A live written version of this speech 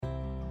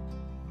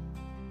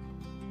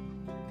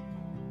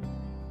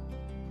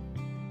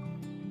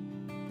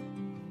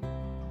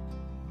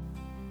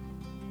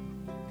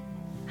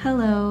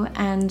Hello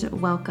and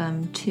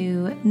welcome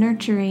to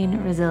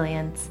Nurturing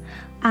Resilience.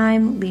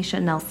 I'm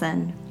Leisha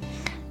Nelson.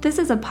 This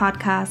is a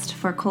podcast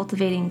for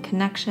cultivating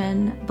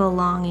connection,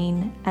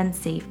 belonging, and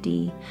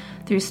safety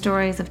through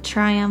stories of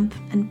triumph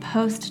and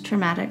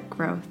post-traumatic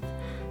growth,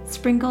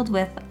 sprinkled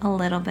with a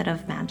little bit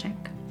of magic.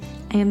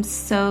 I am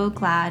so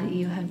glad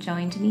you have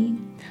joined me.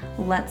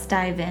 Let's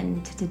dive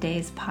into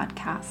today's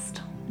podcast.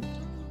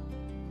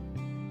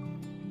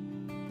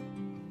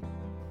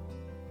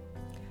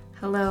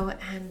 Hello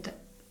and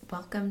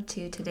welcome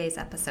to today's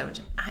episode.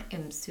 I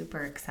am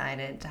super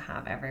excited to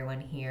have everyone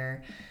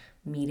here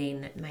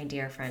meeting my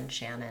dear friend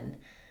Shannon.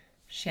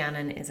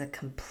 Shannon is a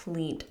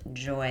complete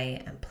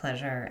joy and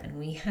pleasure, and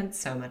we had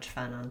so much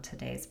fun on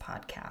today's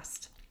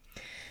podcast.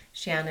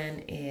 Shannon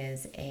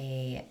is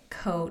a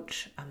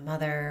coach, a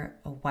mother,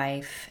 a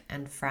wife,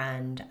 and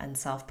friend, and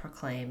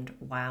self-proclaimed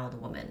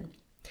wild woman.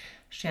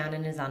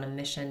 Shannon is on a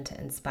mission to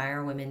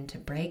inspire women to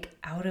break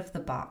out of the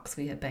box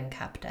we have been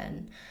kept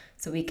in,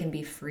 so we can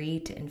be free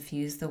to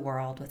infuse the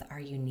world with our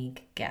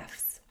unique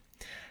gifts.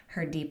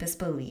 Her deepest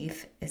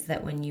belief is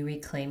that when you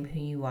reclaim who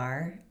you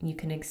are, you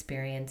can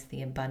experience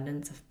the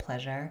abundance of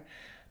pleasure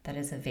that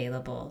is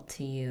available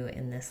to you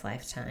in this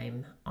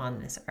lifetime on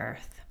this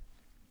earth.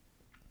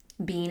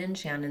 Being in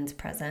Shannon's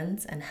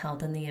presence and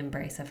held in the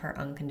embrace of her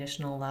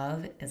unconditional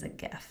love is a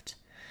gift.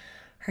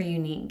 Her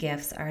unique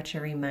gifts are to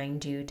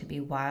remind you to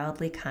be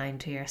wildly kind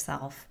to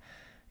yourself,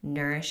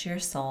 nourish your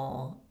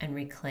soul, and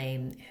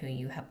reclaim who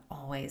you have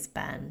always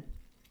been.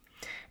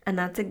 And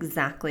that's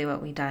exactly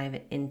what we dive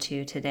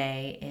into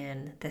today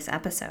in this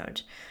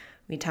episode.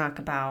 We talk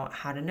about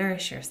how to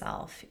nourish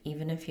yourself,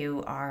 even if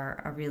you are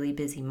a really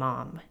busy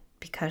mom,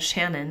 because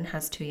Shannon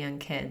has 2 young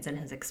kids and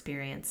has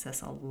experienced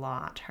this a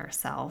lot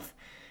herself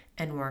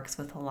and works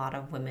with a lot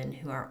of women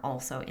who are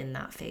also in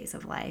that phase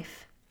of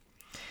life.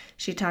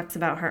 She talks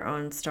about her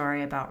own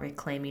story about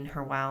reclaiming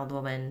her wild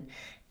woman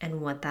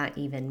and what that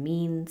even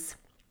means,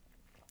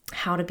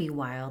 how to be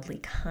wildly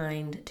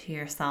kind to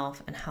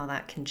yourself and how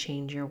that can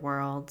change your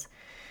world.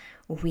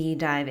 We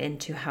dive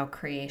into how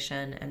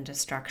creation and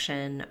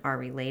destruction are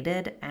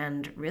related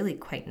and really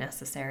quite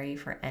necessary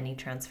for any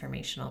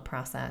transformational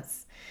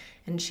process.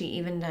 And she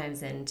even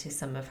dives into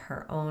some of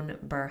her own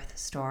birth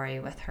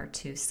story with her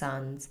 2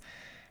 sons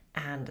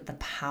and the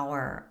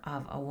power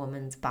of a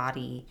woman's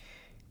body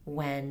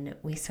when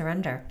we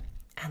surrender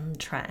and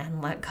try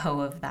and let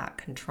go of that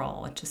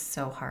control, which is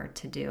so hard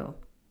to do.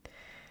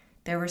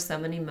 There were so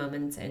many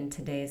moments in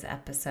today's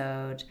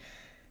episode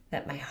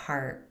that my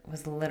heart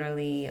was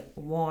literally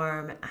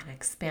warm and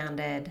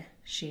expanded.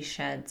 She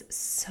sheds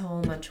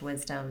so much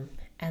wisdom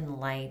and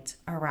light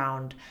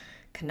around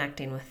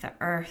connecting with the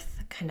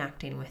earth,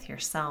 connecting with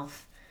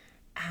yourself,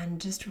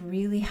 and just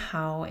really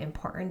how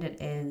important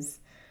it is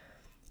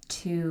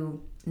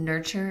to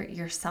nurture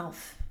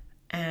yourself.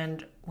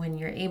 And when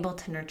you're able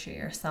to nurture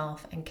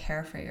yourself and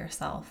care for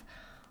yourself,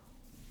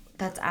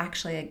 that's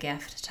actually a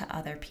gift to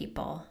other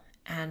people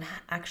and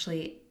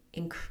actually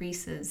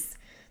increases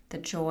the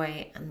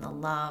joy and the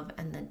love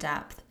and the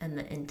depth and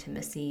the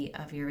intimacy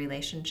of your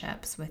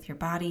relationships with your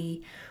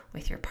body,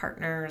 with your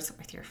partners,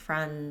 with your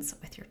friends,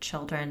 with your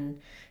children,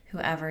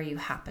 whoever you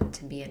happen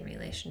to be in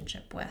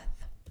relationship with.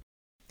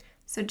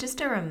 So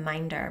just a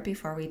reminder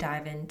before we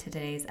dive into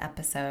today's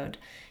episode,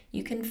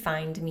 you can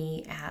find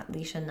me at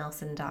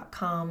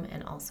LeishaNelson.com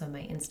and also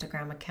my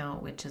Instagram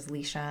account, which is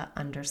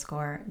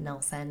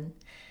Leisha_Nelson.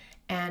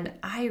 And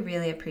I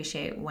really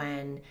appreciate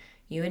when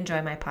you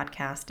enjoy my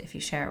podcast, if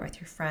you share it with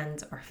your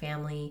friends or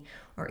family,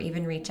 or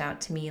even reach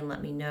out to me and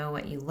let me know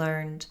what you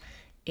learned.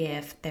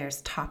 If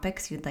there's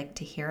topics you'd like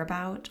to hear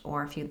about,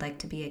 or if you'd like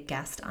to be a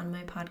guest on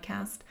my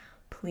podcast,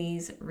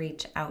 please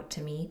reach out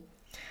to me.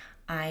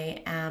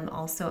 I am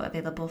also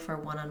available for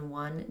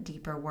one-on-one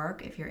deeper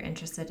work if you're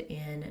interested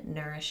in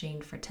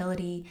nourishing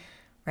fertility,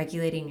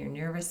 regulating your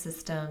nervous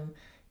system,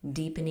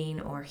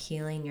 deepening or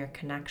healing your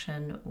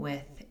connection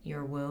with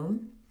your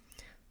womb.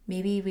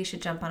 Maybe we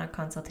should jump on a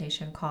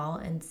consultation call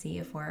and see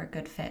if we're a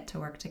good fit to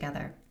work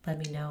together. Let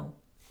me know.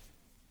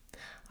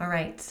 All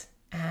right,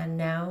 and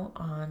now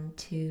on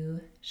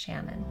to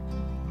Shannon.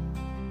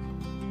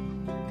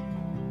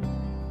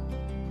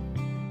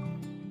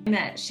 I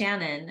met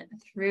Shannon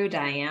through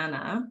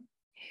Diana,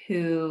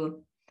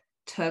 who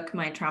took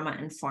my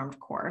trauma-informed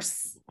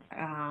course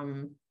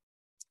in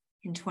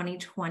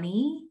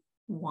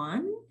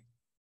 2021,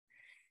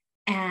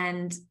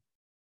 and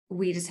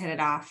we just hit it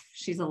off.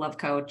 She's a love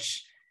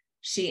coach.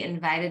 She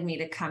invited me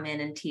to come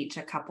in and teach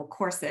a couple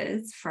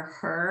courses for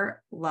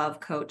her love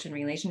coach and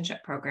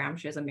relationship program.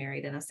 She has a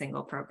married and a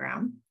single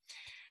program.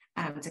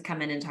 To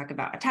come in and talk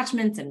about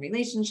attachments and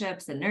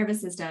relationships and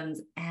nervous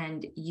systems.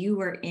 And you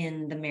were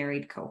in the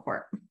married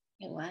cohort.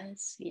 It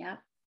was, yeah.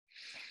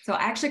 So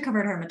I actually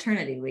covered her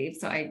maternity leave.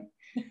 So I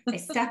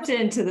stepped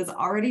into this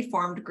already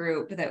formed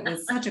group that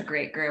was such a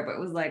great group.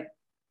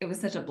 It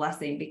was such a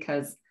blessing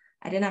because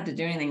I didn't have to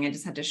do anything. I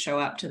just had to show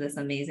up to this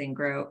amazing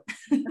group.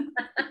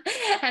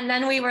 And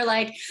then we were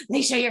like,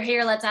 Leisha, you're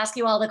here. Let's ask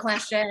you all the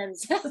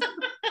questions.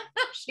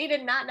 She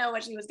did not know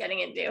what she was getting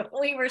into.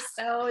 We were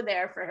so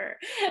there for her.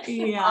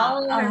 Yeah.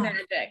 All of her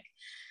magic.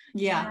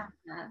 Yeah.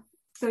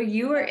 So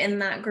you were in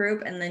that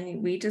group, and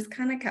then we just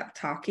kind of kept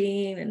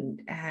talking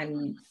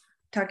and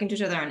talking to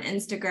each other on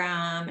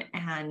Instagram,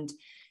 and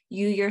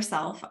you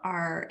yourself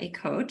are a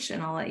coach,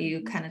 and I'll let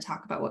you kind of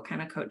talk about what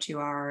kind of coach you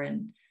are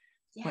and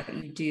what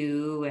you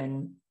do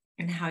and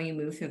how you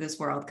move through this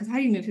world, because how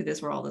you move through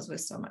this world is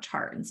with so much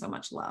heart and so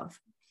much love.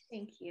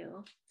 Thank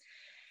you.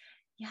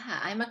 Yeah,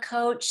 I'm a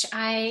coach.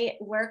 I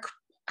work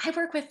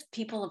with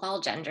people of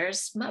all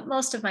genders.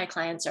 Most of my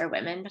clients are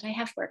women, but I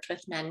have worked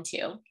with men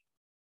too.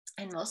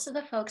 And most of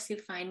the folks who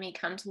find me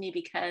come to me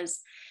because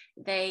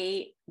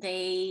they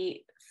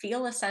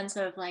feel a sense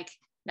of like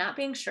not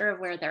being sure of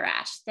where they're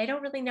at. They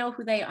don't really know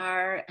who they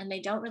are, and they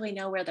don't really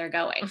know where they're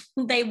going.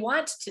 They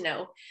want to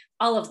know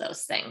all of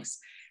those things,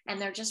 and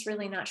they're just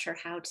really not sure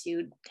how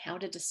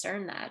to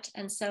discern that.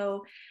 And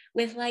so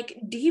with like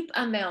deep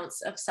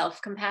amounts of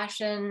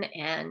self-compassion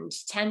and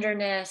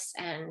tenderness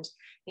and,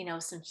 you know,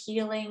 some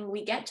healing,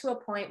 we get to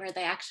a point where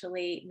they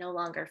actually no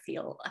longer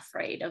feel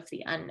afraid of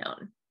the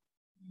unknown.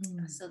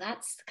 So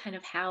that's kind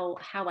of how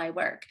I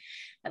work.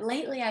 But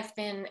lately I've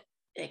been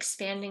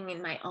expanding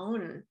in my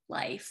own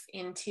life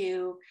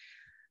into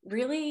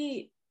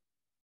really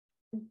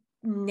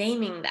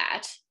naming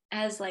that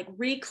as like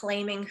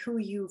reclaiming who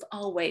you've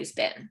always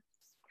been,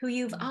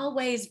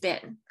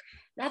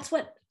 That's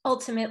what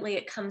ultimately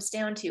it comes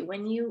down to.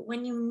 When you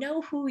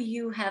know who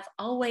you have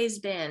always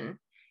been,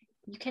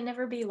 you can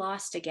never be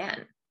lost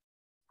again,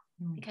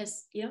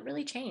 because you don't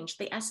really change.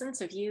 The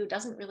essence of you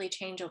doesn't really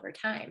change over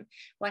time.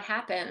 What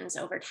happens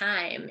over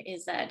time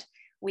is that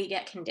we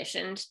get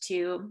conditioned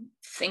to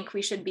think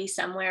we should be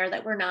somewhere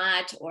that we're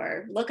not,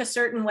 or look a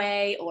certain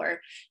way, or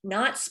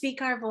not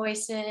speak our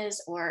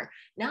voices, or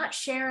not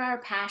share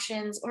our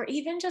passions, or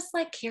even just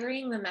like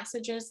carrying the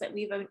messages that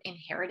we've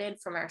inherited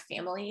from our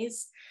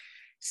families,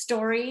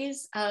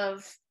 stories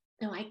of,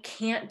 no, I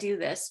can't do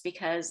this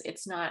because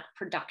it's not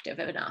productive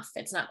enough.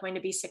 It's not going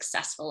to be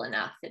successful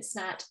enough. It's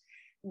not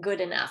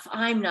good enough.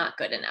 I'm not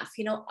good enough.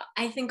 You know,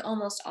 I think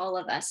almost all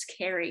of us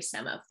carry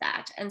some of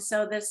that. And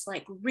so this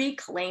like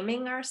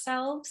reclaiming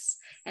ourselves,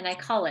 and I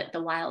call it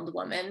the wild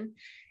woman,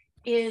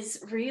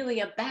 is really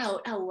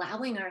about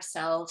allowing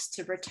ourselves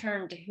to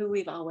return to who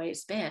we've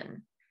always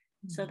been,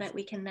 so that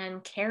we can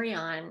then carry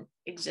on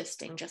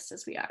existing just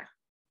as we are.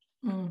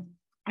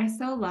 I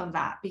so love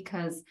that,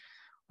 because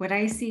what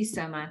I see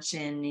so much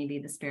in maybe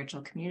the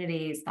spiritual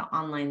communities, the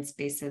online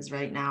spaces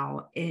right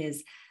now,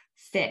 is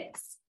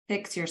fix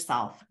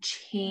yourself,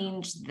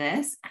 change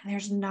this. And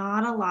there's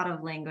not a lot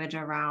of language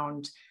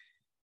around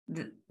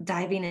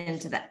diving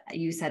into the,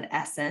 you said,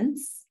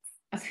 essence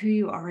of who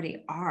you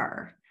already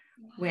are,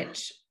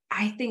 which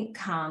I think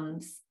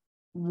comes,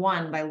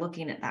 one, by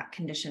looking at that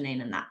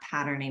conditioning and that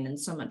patterning. And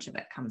so much of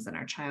it comes in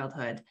our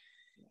childhood.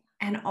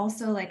 And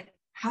also, like,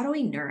 how do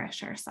we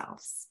nourish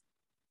ourselves?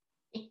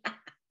 Yeah,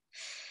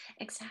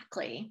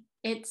 exactly.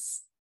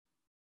 It's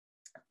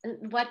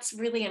what's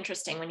really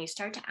interesting when you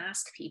start to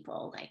ask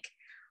people, like,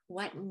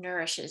 what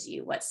nourishes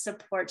you, what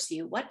supports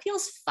you, what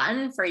feels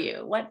fun for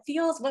you, what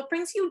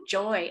brings you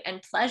joy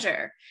and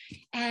pleasure.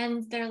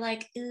 And they're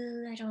like,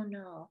 I don't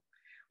know.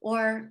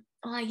 Or,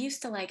 well, I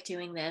used to like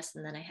doing this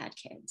and then I had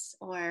kids.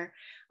 Or,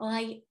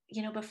 well,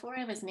 before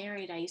I was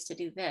married, I used to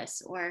do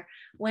this. Or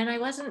when I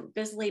wasn't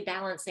busily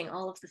balancing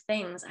all of the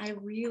things, I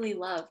really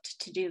loved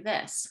to do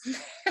this.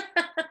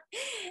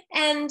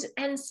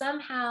 And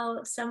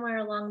somehow, somewhere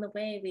along the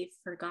way, we've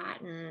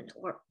forgotten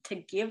or to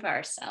give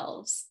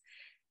ourselves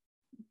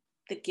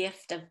the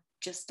gift of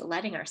just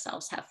letting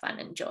ourselves have fun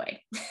and joy,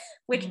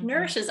 which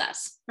nourishes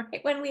us, right?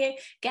 When we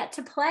get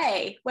to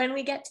play, when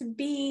we get to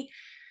be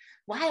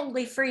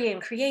wildly free and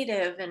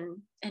creative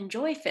and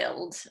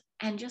joy-filled,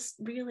 and just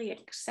really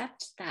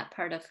accept that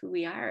part of who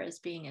we are as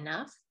being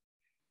enough,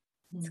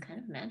 it's kind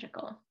of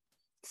magical.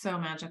 So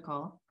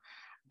magical.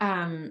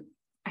 I'm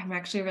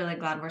actually really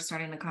glad we're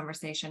starting the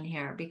conversation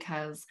here,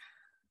 because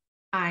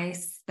I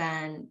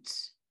spent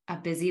a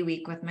busy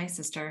week with my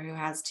sister who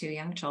has 2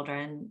 young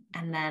children.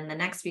 And then the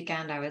next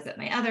weekend I was at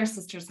my other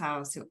sister's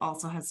house who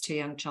also has 2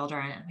 young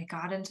children. And we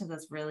got into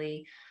this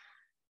really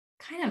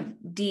kind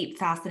of deep,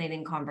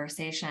 fascinating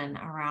conversation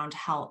around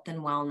health and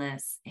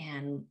wellness,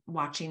 and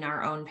watching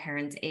our own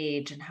parents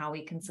age and how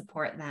we can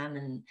support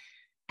them,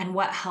 and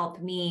what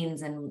health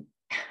means. And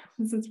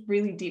this is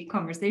really deep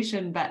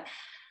conversation, but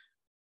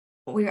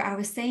I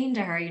was saying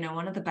to her,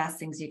 one of the best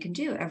things you can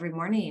do every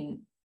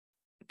morning,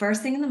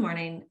 first thing in the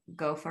morning,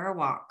 go for a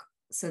walk,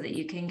 so that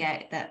you can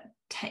get that,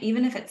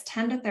 even if it's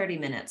 10 to 30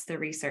 minutes, the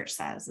research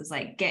says, is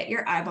like, get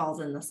your eyeballs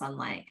in the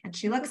sunlight. And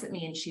she looks at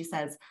me and she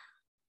says,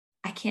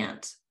 I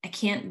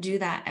can't do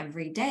that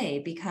every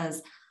day,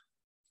 because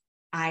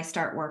I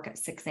start work at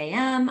 6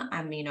 a.m.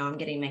 I'm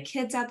getting my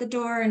kids out the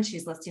door, and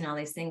she's listing all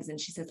these things. And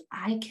she says,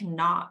 I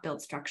cannot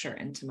build structure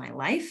into my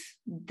life.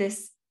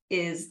 This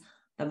is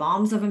the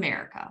moms of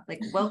America.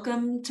 Like,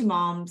 welcome to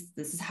moms.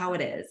 This is how it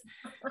is.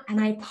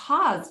 And I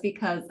paused,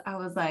 because I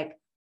was like,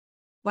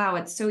 wow,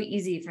 it's so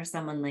easy for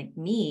someone like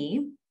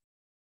me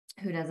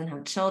who doesn't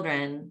have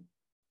children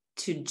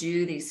to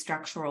do these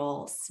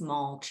structural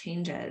small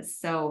changes.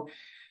 So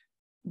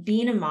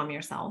being a mom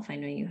yourself, I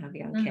know you have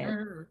young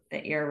kids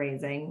that you're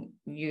raising,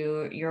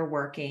 you're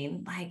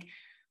working, like,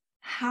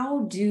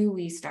 how do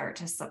we start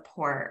to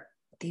support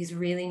these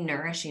really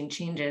nourishing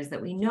changes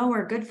that we know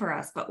are good for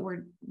us, but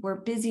we're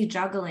busy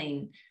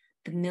juggling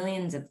the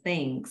millions of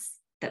things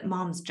that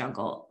moms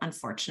juggle.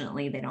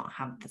 Unfortunately, they don't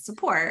have the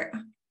support.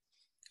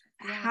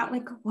 Yeah.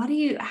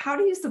 How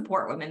do you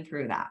support women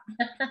through that?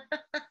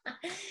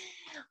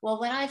 Well,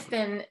 what I've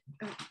been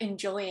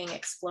enjoying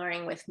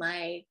exploring with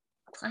my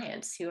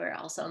clients who are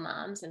also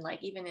moms, and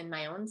like even in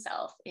my own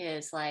self,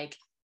 is like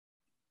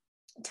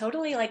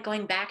totally like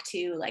going back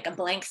to like a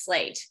blank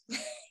slate.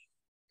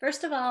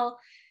 First of all,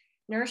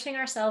 nourishing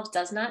ourselves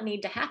does not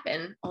need to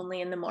happen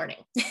only in the morning.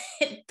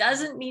 It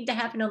doesn't need to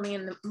happen only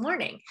in the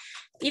morning.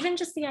 Even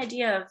just the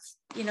idea of,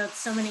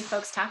 so many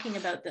folks talking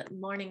about the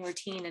morning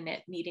routine and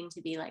it needing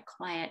to be like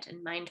quiet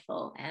and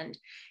mindful and,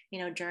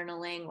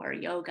 journaling or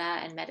yoga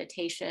and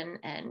meditation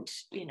and,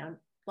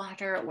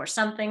 water or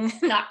something,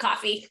 not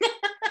coffee.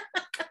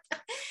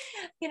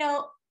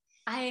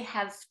 I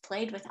have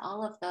played with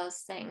all of those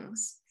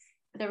things.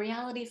 The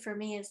reality for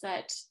me is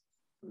that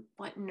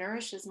what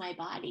nourishes my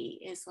body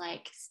is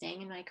like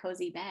staying in my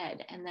cozy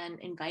bed and then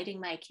inviting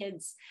my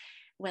kids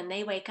when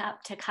they wake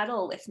up to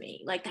cuddle with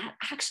me. Like that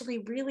actually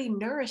really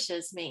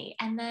nourishes me.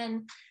 And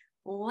then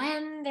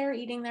when they're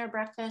eating their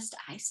breakfast,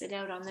 I sit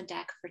out on the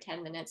deck for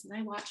 10 minutes and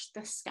I watch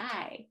the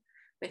sky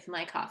with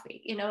my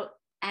coffee,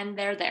 and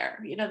they're there,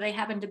 they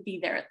happen to be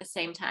there at the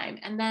same time.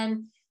 And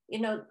then,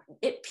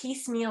 it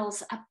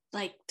piecemeals up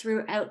like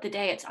throughout the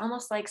day. It's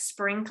almost like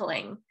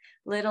sprinkling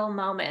little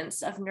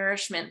moments of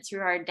nourishment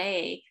through our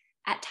day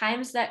at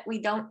times that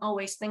we don't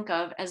always think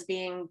of as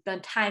being the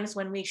times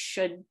when we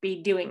should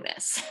be doing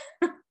this.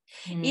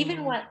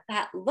 Even what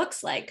that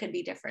looks like could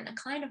be different. A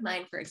client of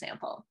mine, for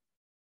example,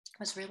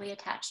 was really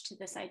attached to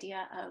this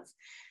idea of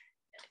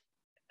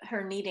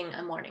her needing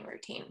a morning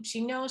routine.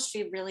 She knows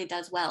she really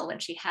does well when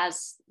she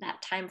has that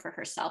time for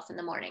herself in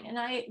the morning. And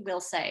I will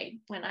say,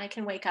 when I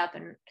can wake up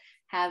and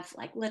have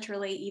like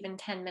literally even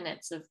 10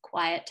 minutes of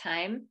quiet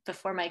time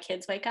before my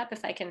kids wake up,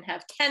 if I can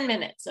have 10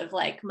 minutes of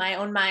like my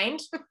own mind,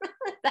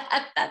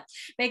 that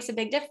makes a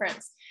big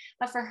difference.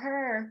 But for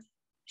her,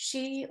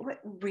 what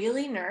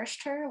really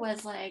nourished her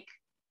was like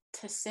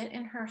to sit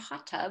in her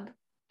hot tub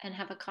and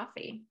have a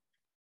coffee.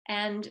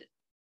 And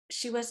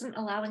she wasn't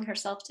allowing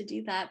herself to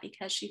do that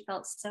because she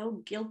felt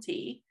so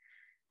guilty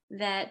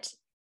that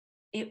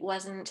it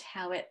wasn't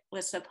how it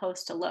was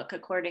supposed to look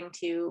according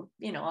to,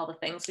 all the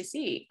things we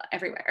see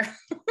everywhere.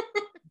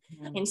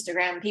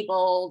 Instagram,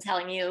 people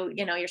telling you,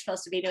 you're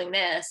supposed to be doing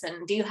this,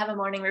 and do you have a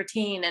morning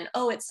routine, and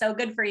oh, it's so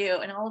good for you,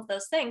 and all of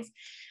those things,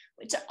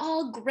 which are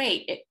all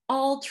great,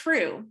 all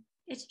true.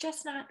 It's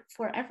just not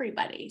for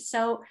everybody.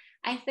 So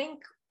I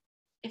think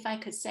if I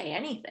could say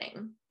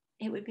anything,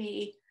 it would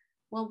be,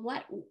 well,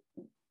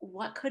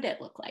 what could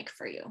it look like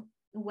for you?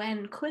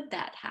 When could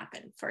that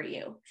happen for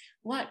you?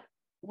 What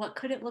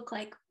could it look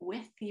like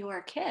with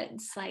your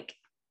kids? Like,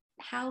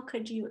 how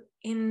could you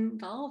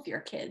involve your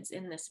kids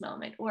in this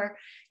moment? Or,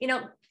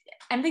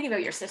 I'm thinking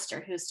about your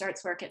sister who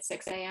starts work at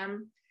 6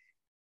 a.m.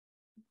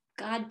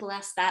 God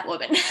bless that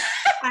woman.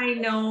 I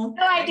know.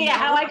 No idea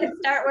how I could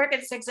start work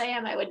at 6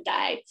 a.m. I would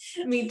die.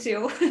 Me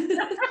too.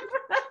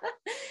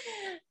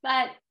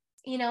 But,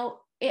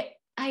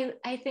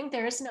 I think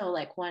there is no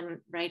like one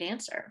right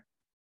answer.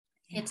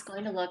 It's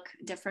going to look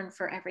different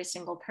for every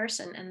single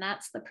person. And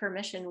that's the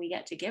permission we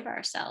get to give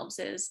ourselves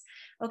is,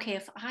 okay,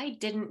 if I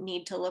didn't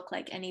need to look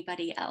like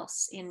anybody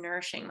else in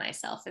nourishing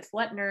myself, if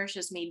what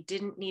nourishes me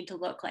didn't need to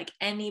look like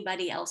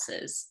anybody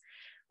else's,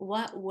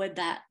 what would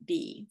that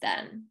be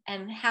then?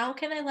 And how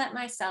can I let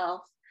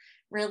myself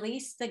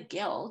release the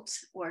guilt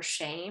or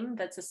shame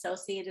that's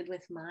associated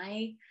with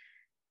my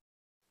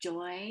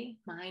joy,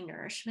 my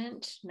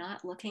nourishment,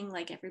 not looking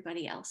like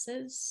everybody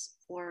else's,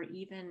 or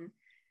even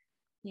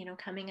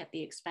coming at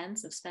the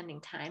expense of spending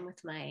time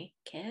with my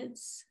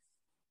kids?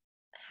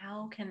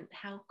 How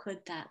could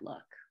that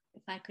look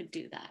if I could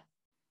do that?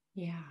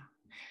 Yeah.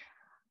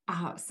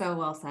 So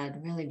well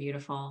said. Really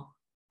beautiful.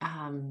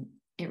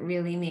 It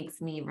really makes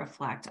me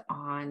reflect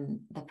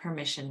on the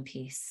permission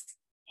piece.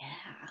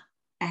 Yeah.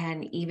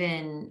 And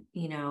even,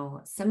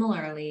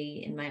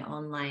 similarly in my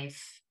own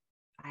life,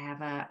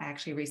 I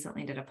actually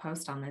recently did a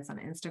post on this on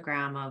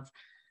Instagram of,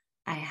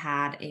 I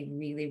had a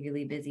really,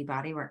 really busy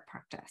bodywork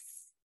practice.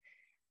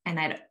 And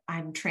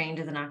I'm trained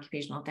as an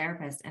occupational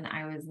therapist, and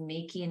I was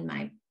making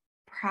my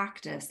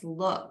practice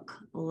look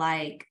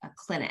like a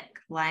clinic,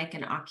 like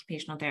an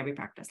occupational therapy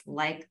practice,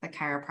 like the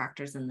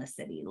chiropractors in the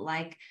city,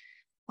 like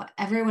what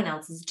everyone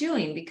else is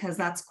doing, because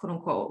that's quote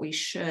unquote what we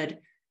should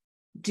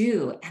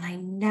do. And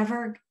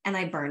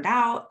I burned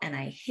out and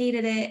I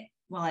hated it.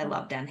 Well, I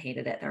loved and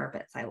hated it. There were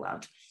bits I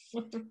loved.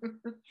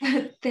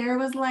 But there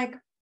was like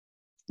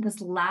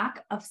this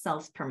lack of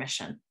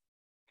self-permission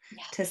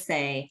to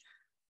say,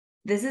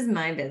 this is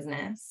my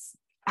business.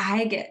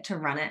 I get to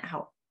run it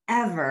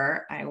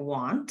however I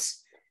want.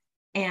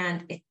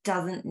 And it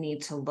doesn't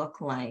need to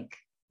look like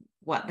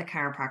what the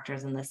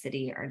chiropractors in the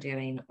city are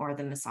doing or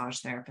the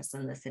massage therapists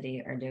in the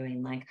city are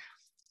doing. Like,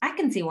 I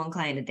can see one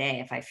client a day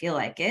if I feel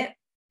like it,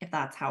 if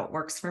that's how it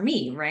works for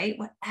me, right?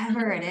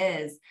 Whatever it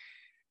is.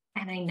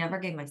 And I never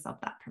gave myself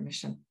that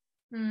permission.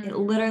 It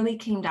literally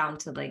came down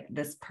to like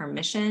this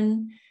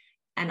permission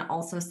and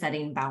also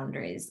setting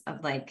boundaries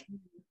of like,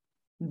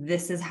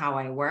 this is how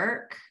I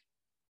work.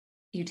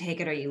 You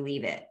take it or you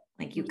leave it.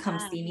 Like, you come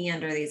see me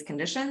under these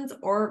conditions,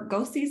 or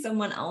go see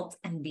someone else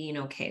and being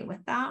okay with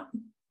that.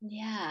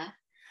 Yeah.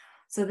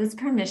 So this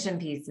permission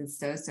piece is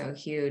so, so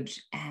huge.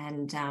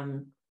 And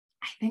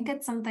I think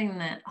it's something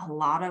that a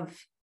lot of,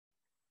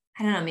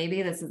 I don't know,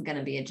 maybe this is going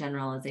to be a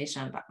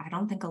generalization, but I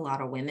don't think a lot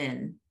of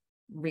women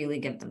really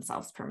give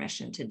themselves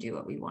permission to do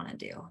what we want to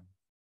do.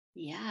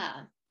 Yeah.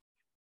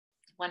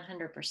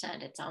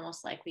 100%. It's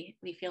almost like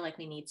we feel like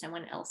we need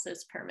someone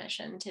else's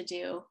permission to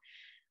do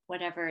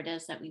whatever it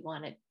is that we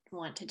want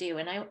to do.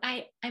 And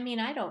I mean,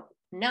 I don't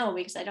know,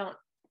 because I don't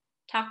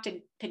talk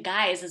to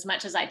guys as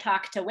much as I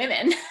talk to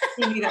women.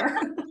 Me neither.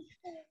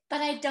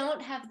 But I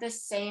don't have the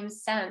same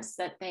sense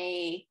that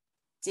they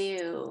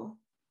do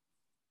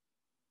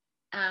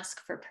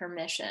ask for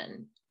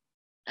permission.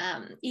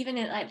 Even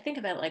I think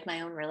about like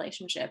my own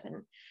relationship,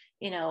 and,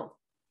 you know,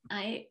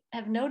 I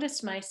have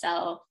noticed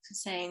myself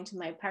saying to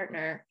my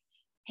partner,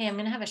 hey, I'm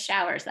going to have a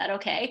shower. Is that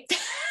okay?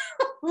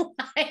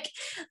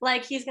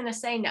 like he's going to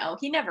say no.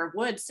 He never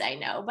would say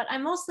no, but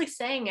I'm mostly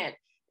saying it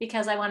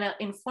because I want to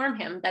inform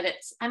him that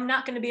I'm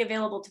not going to be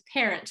available to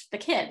parent the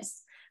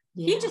kids.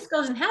 Yeah. He just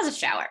goes and has a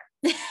shower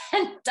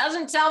and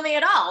doesn't tell me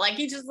at all. Like,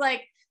 he's just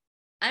like,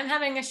 I'm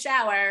having a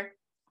shower,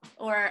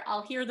 or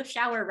I'll hear the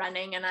shower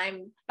running and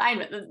I'm fine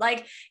with it.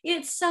 Like,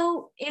 it's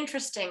so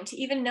interesting to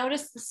even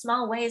notice the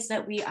small ways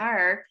that we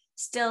are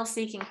still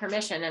seeking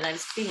permission. And I'm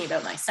speaking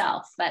about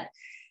myself, but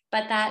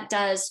that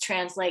does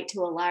translate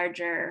to a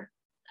larger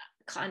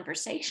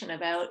conversation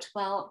about,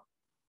 well,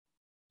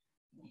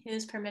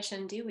 whose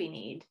permission do we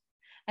need?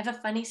 I have a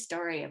funny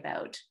story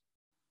about,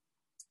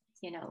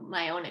 you know,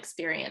 my own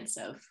experience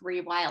of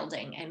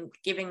rewilding and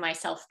giving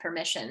myself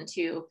permission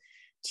to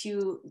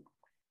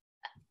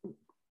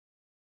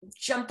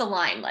jump the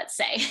line, let's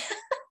say,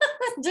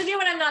 to do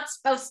what I'm not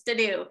supposed to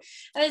do.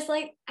 I was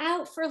like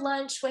out for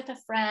lunch with a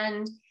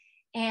friend,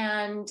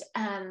 and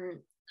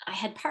I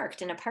had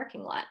parked in a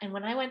parking lot. And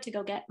when I went to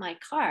go get my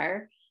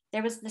car,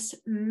 there was this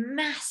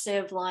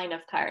massive line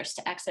of cars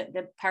to exit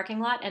the parking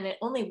lot, and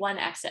only one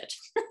exit.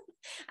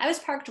 I was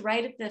parked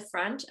right at the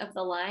front of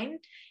the line,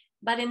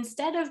 but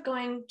instead of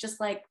going just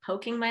like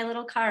poking my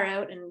little car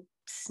out and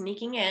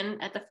sneaking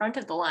in at the front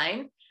of the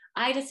line,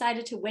 I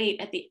decided to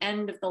wait at the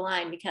end of the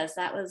line, because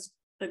that was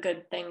the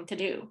good thing to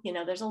do. You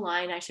know, there's a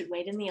line, I should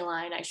wait in the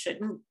line. I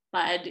shouldn't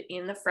bud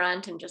in the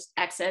front and just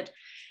exit.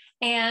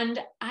 And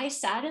I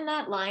sat in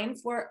that line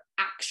for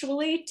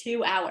actually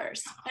 2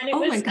 hours. And it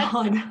was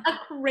a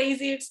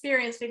crazy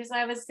experience, because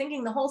I was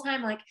thinking the whole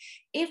time, like,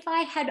 if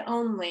I had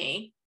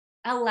only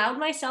allowed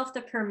myself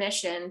the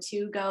permission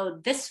to go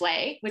this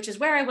way, which is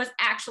where I was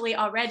actually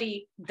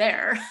already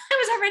there, I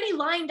was already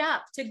lined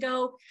up to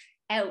go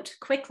out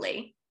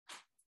quickly,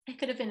 I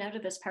could have been out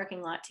of this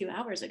parking lot 2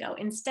 hours ago.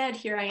 Instead,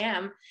 here I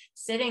am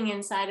sitting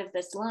inside of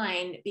this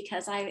line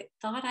because I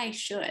thought I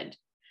should.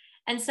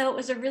 And so it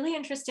was a really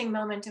interesting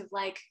moment of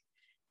like,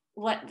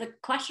 what the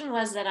question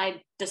was that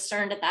I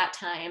discerned at that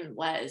time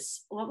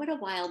was, what would a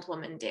wild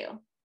woman do?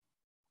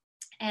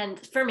 And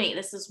for me,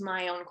 this is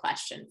my own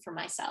question for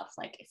myself.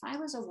 Like, if I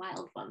was a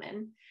wild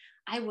woman,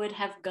 I would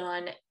have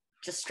gone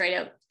just straight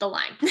out the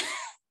line.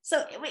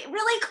 So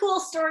really cool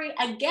story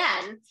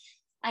again.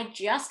 I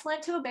just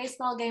went to a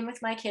baseball game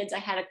with my kids. I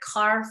had a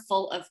car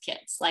full of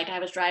kids. Like, I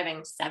was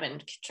driving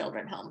 7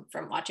 children home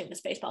from watching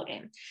this baseball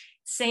game.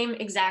 Same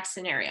exact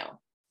scenario.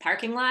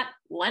 Parking lot,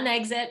 one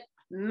exit,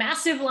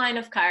 massive line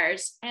of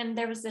cars. And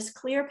there was this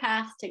clear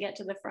path to get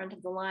to the front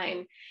of the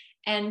line.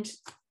 And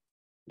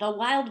the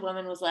wild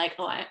woman was like,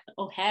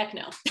 oh heck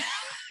no.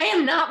 I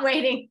am not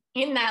waiting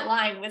in that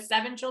line with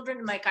 7 children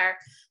in my car.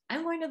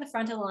 I'm going to the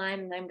front of the line,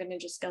 and I'm going to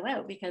just go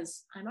out,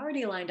 because I'm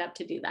already lined up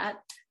to do that.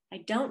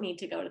 I don't need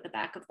to go to the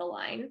back of the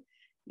line.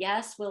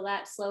 Yes, will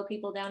that slow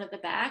people down at the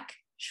back?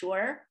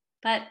 Sure.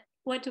 But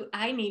what do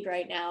I need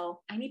right now?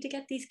 I need to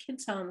get these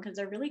kids home because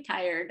they're really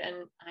tired,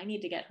 and I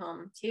need to get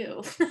home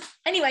too.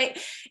 Anyway,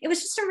 it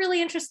was just a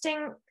really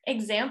interesting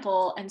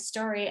example and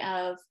story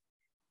of,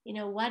 you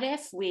know, what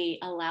if we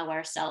allow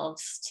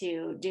ourselves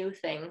to do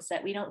things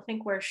that we don't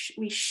think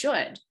we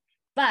should,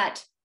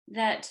 but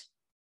that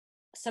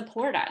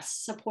support us,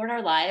 support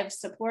our lives,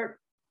 support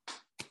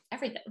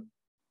everything.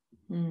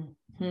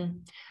 Mm-hmm.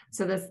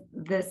 So this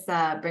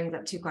brings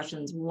up 2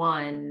 questions.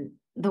 One,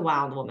 the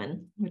wild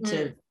woman, which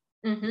is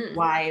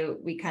why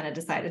we kind of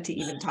decided to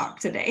even talk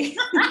today.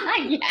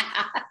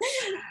 Yeah.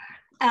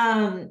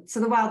 So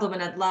the wild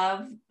woman,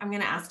 I'm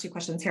going to ask 2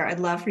 questions here. I'd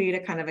love for you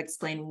to kind of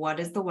explain, what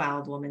is the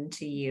wild woman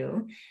to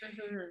you?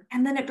 Mm-hmm.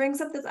 And then it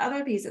brings up this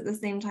other piece at the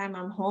same time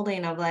I'm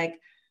holding of like,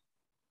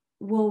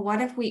 well,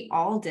 what if we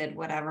all did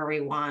whatever we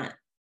want?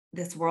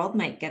 This world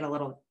might get a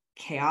little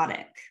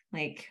chaotic,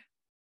 like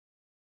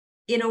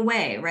in a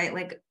way, right?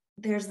 Like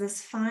there's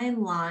this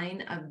fine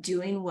line of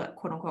doing what,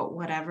 quote unquote,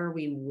 whatever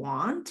we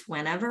want,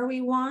 whenever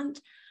we want,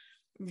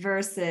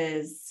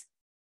 versus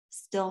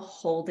still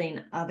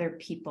holding other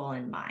people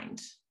in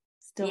mind,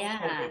 still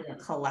holding the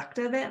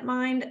collective in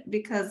mind,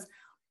 because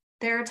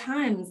there are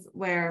times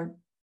where,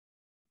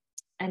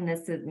 and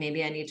this is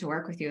maybe I need to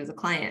work with you as a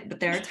client, but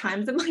there are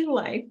times in my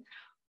life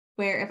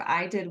where if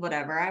I did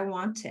whatever I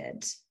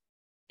wanted,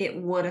 it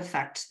would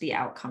affect the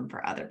outcome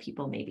for other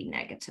people, maybe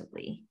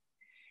negatively.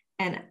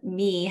 And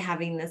me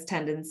having this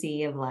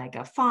tendency of like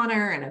a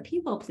fawner and a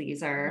people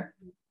pleaser,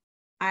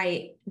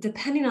 I,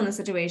 depending on the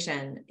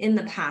situation, in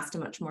the past,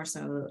 much more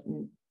so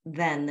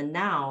then than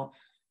now,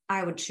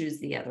 I would choose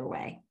the other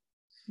way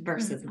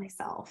versus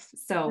myself.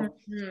 So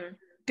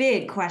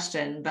big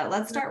question, but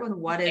let's start with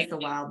what is the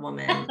wild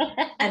woman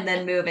and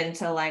then move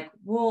into like,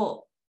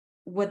 well,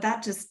 would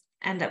that just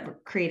end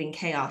up creating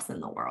chaos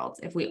in the world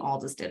if we all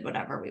just did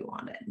whatever we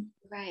wanted?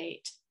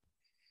 Right.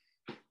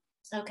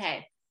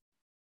 Okay.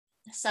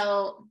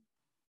 So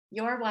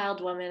your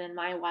wild woman and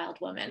my wild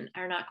woman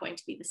are not going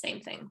to be the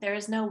same thing. There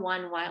is no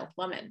one wild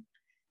woman.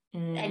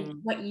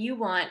 And what you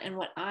want and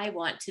what I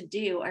want to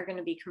do are going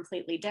to be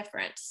completely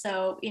different.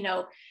 So, you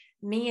know,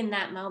 me in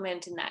that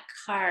moment in that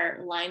car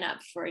lineup,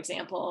 for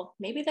example,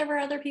 maybe there were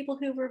other people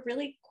who were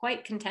really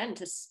quite content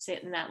to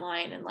sit in that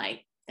line and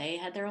like they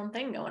had their own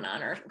thing going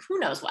on, or who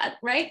knows what,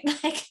 right?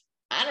 Like,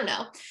 I don't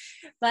know.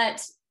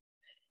 But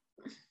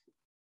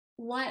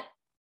what,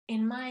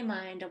 in my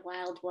mind, a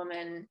wild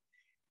woman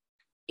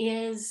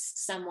is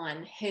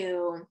someone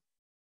who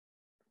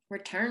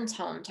returns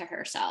home to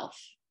herself,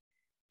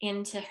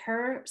 into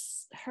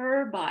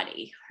her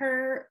body,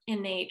 her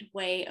innate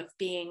way of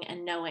being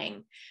and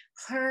knowing,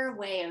 her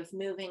way of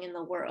moving in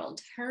the world,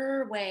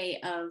 her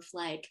way of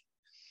like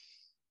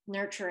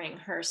nurturing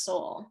her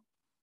soul,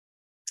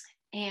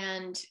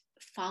 and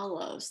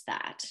follows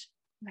that,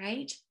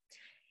 right?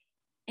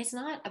 It's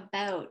not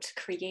about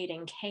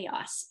creating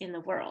chaos in the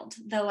world,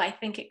 though I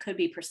think it could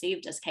be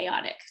perceived as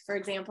chaotic. For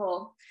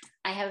example,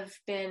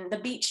 the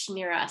beach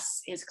near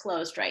us is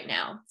closed right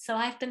now. So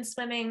I've been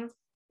swimming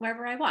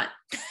wherever I want.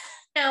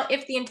 Now,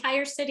 if the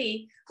entire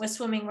city was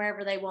swimming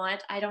wherever they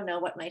want, I don't know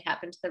what might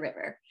happen to the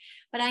river.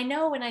 But I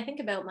know when I think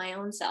about my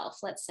own self,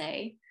 let's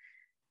say,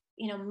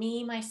 you know,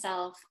 me,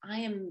 myself, I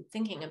am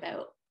thinking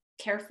about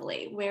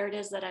carefully where it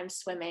is that I'm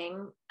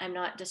swimming. I'm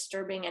not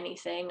disturbing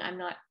anything. I'm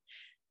not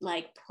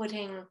like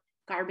putting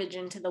garbage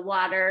into the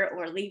water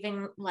or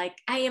leaving, like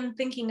I am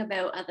thinking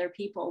about other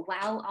people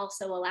while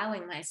also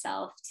allowing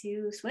myself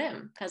to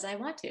swim because I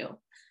want to.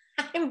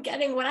 I'm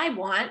getting what I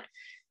want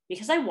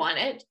because I want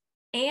it,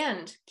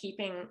 and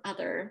keeping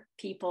other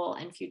people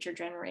and future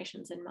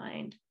generations in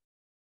mind.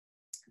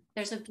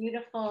 There's a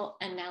beautiful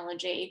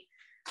analogy.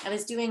 I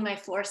was doing my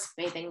forest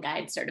bathing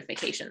guide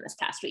certification this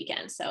past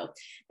weekend, so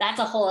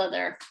that's a whole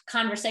other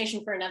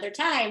conversation for another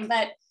time.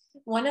 But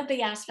one of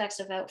the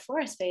aspects about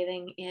forest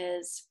bathing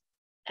is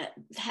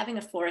having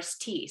a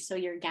forest tea. So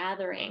you're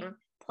gathering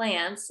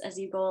plants as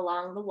you go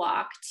along the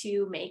walk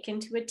to make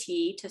into a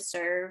tea to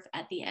serve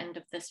at the end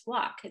of this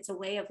walk. It's a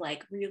way of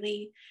like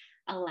really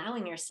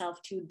allowing yourself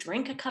to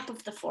drink a cup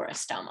of the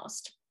forest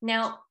almost.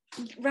 Now,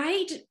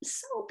 right?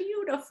 So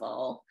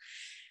beautiful.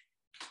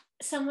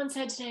 Someone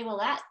said today, well,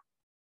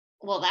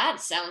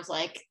 that sounds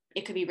like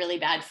it could be really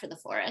bad for the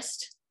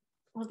forest.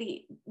 Well,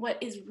 what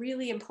is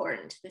really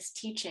important, this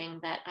teaching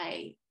that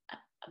I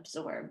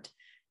absorbed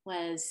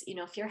was, you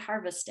know, if you're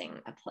harvesting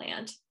a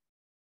plant,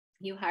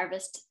 you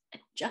harvest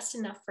just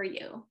enough for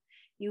you.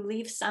 You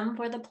leave some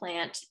for the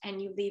plant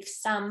and you leave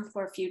some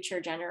for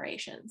future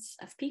generations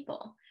of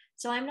people.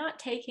 So I'm not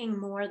taking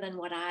more than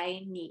what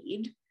I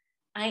need.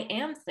 I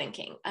am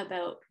thinking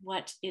about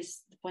what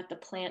the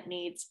plant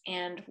needs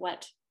and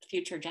what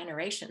future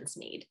generations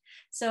need.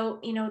 So,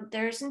 you know,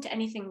 there isn't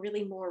anything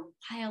really more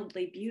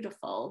wildly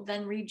beautiful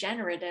than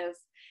regenerative,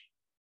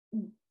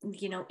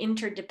 you know,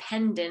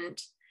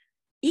 interdependent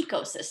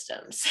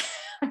ecosystems,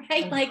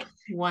 right? Like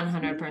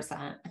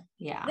 100%.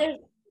 Yeah.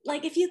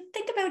 Like if you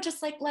think about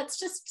just like, let's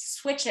just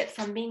switch it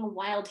from being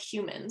wild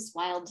humans,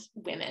 wild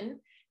women,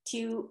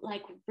 to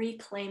like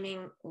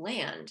reclaiming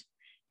land.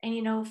 And,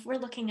 you know, if we're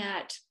looking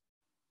at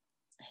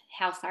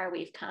how far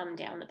we've come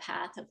down the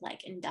path of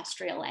like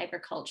industrial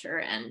agriculture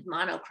and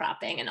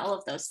monocropping and all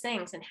of those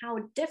things, and how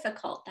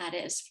difficult that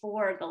is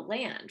for the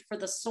land, for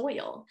the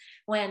soil,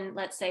 when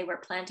let's say we're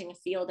planting a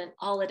field and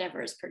all it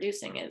ever is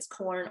producing is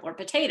corn or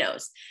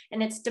potatoes,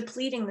 and it's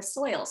depleting the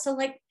soil. So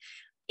like,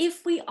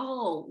 if we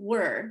all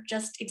were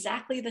just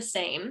exactly the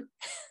same,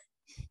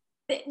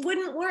 it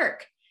wouldn't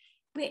work.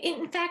 It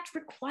in fact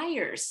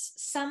requires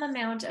some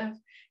amount of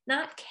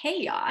not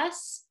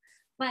chaos,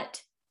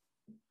 but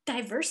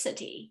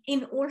diversity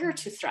in order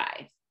to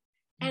thrive.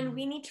 And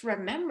we need to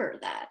remember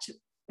that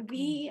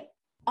we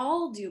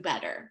all do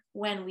better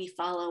when we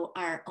follow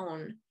our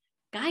own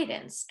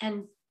guidance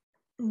and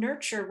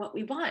nurture what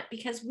we want,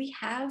 because we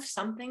have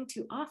something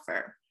to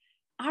offer.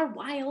 Our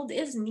wild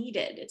is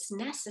needed. It's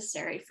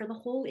necessary for the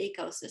whole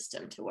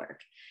ecosystem to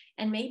work.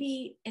 And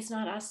maybe it's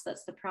not us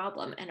that's the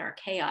problem and our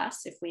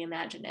chaos, if we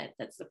imagine it,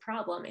 that's the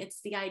problem.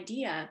 It's the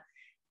idea,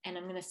 and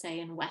I'm going to say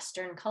in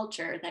Western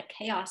culture, that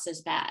chaos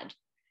is bad.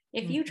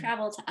 If you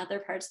travel to other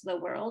parts of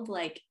the world,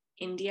 like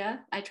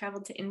India, I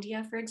traveled to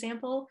India, for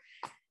example,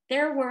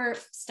 there were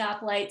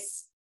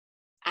stoplights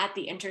at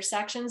the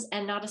intersections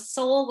and not a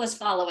soul was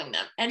following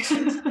them. And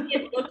to me,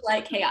 it looked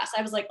like chaos.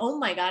 I was like, oh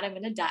my God, I'm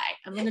going to die.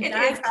 I'm going to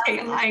die.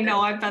 I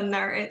know, I've been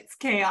there. It's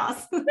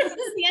chaos. This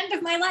is the end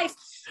of my life.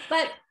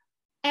 But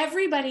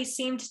everybody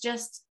seemed to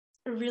just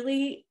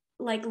really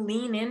like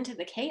lean into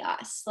the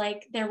chaos.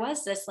 Like there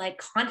was this like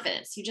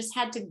confidence. You just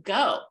had to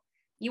go.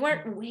 You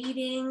weren't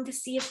waiting to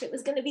see if it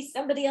was going to be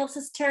somebody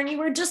else's turn. You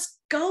were just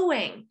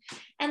going.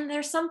 And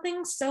there's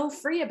something so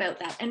free about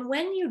that. And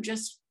when you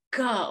just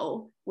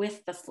go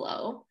with the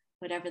flow,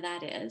 whatever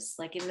that is,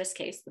 like in this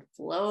case, the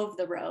flow of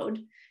the road,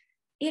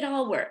 it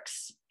all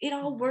works. It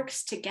all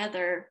works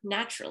together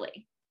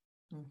naturally.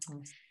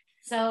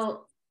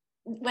 So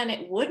when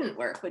it wouldn't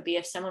work would be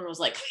if someone was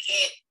like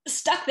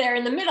stuck there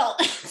in the middle,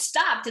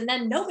 stopped, and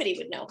then nobody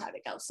would know how to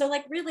go. So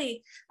like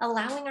really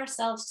allowing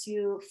ourselves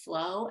to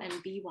flow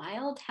and be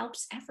wild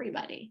helps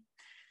everybody.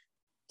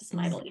 That's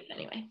my belief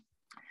anyway.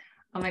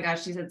 Oh my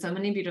gosh, you said so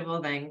many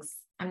beautiful things.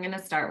 I'm going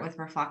to start with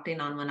reflecting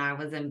on when I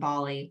was in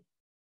Bali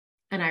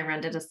and I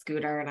rented a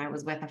scooter and I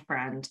was with a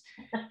friend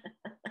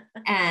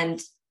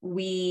and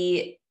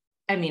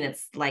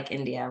it's like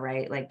India,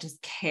 right? Like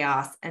just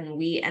chaos. And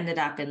we ended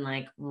up in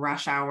like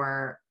rush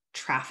hour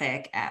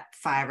traffic at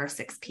 5 or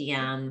 6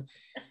 p.m.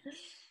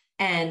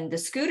 And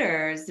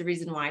the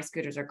reason why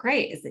scooters are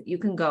great is that you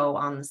can go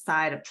on the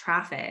side of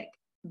traffic,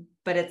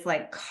 but it's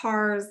like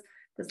cars,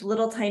 this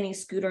little tiny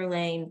scooter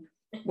lane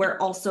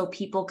where also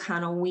people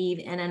kind of weave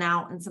in and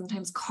out, and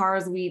sometimes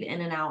cars weave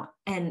in and out.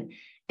 And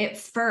at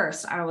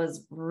first I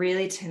was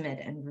really timid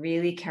and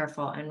really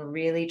careful and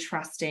really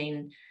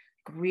trusting,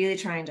 really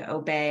trying to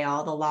obey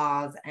all the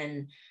laws.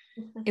 And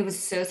it was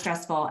so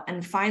stressful.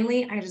 And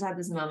finally, I just had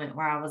this moment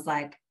where I was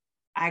like,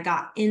 I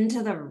got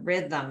into the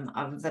rhythm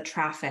of the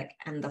traffic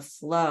and the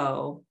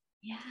flow.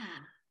 Yeah.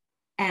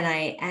 And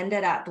I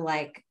ended up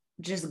like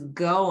just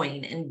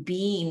going and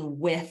being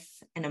with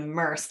and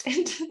immersed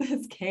into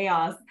this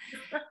chaos.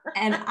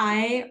 And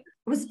I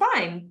was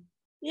fine.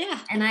 Yeah.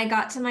 And I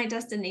got to my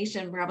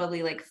destination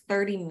probably like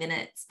 30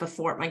 minutes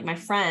before, like my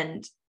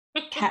friend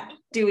kept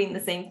doing the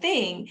same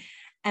thing.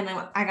 And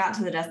I got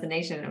to the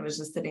destination and I was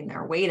just sitting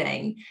there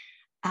waiting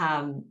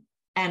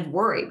and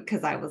worried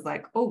because I was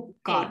like, oh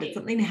God, did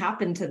something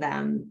happen to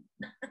them?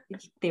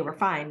 They were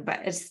fine.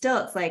 But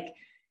it's like,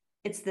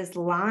 it's this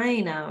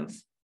line of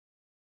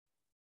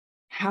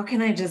how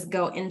can I just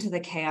go into the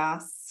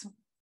chaos,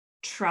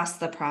 trust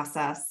the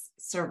process,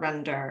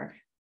 surrender,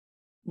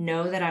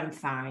 know that I'm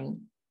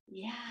fine.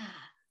 Yeah.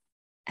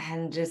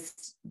 And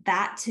just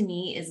that to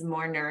me is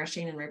more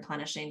nourishing and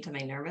replenishing to my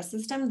nervous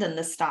system than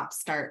the stop,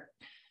 start,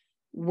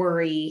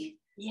 worry.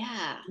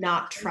 Yeah.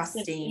 Not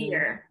trusting.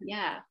 Fear.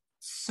 Yeah.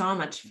 So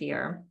much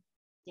fear.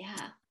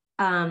 Yeah.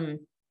 And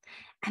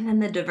then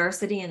the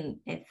diversity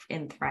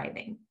in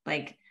thriving.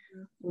 Like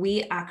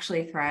we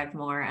actually thrive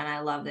more. And I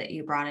love that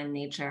you brought in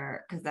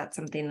nature because that's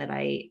something that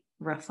I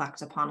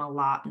reflect upon a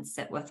lot and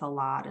sit with a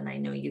lot. And I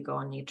know you go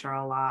in nature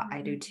a lot.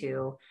 I do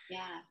too.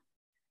 Yeah.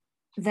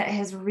 That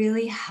has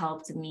really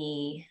helped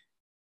me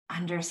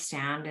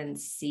understand and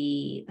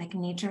see like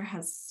nature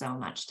has so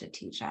much to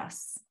teach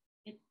us.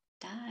 It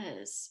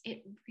does.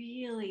 It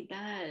really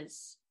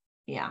does.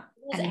 Yeah.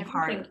 It does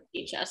everything to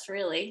teach us,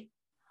 really.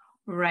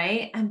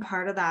 Right. And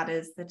part of that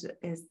is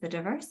the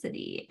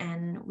diversity,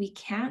 and we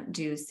can't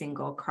do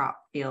single crop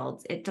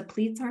fields. It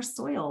depletes our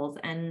soils,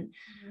 and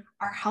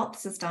our health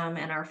system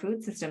and our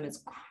food system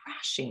is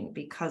crashing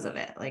because of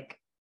it. Like,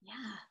 yeah,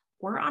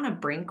 we're on a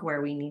brink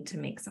where we need to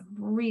make some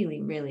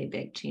really, really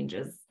big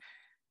changes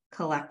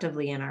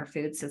collectively in our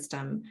food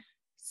system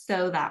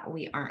so that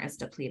we aren't as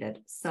depleted,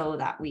 so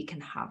that we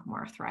can have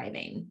more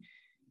thriving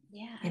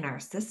in our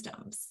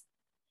systems.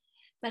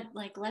 But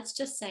like, let's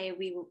just say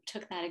we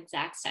took that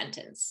exact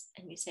sentence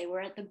and you say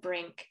we're at the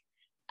brink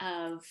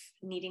of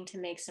needing to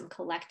make some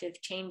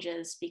collective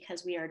changes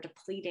because we are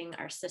depleting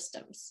our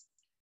systems.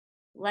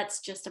 Let's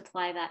just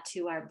apply that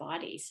to our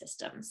body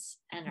systems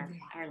and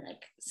our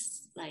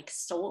like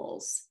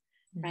souls,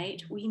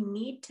 right? We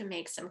need to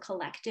make some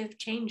collective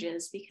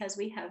changes because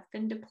we have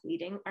been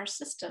depleting our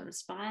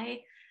systems by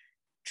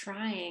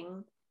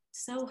trying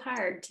so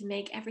hard to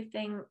make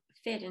everything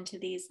fit into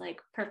these like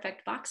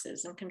perfect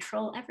boxes and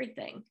control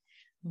everything.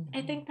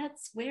 I think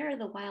that's where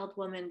the wild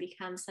woman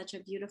becomes such a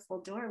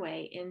beautiful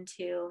doorway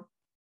into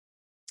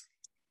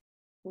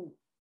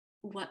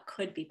what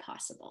could be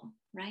possible,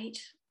 right?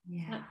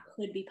 Yeah. What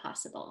could be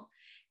possible.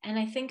 And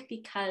I think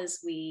because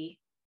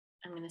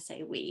I'm going to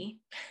say we,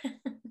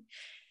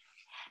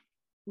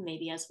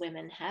 maybe as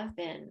women have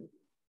been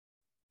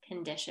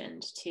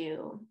conditioned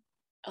to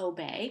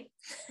obey,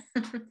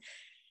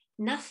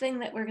 nothing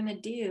that we're going to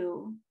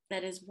do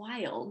that is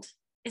wild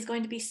is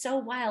going to be so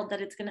wild that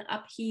it's going to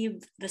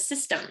upheave the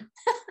system.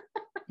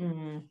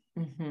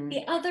 Mm-hmm.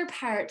 The other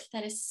part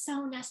that is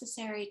so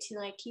necessary to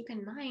like keep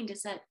in mind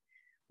is that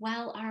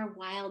while our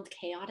wild,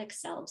 chaotic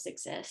selves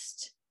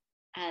exist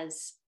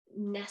as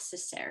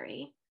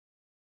necessary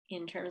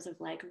in terms of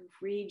like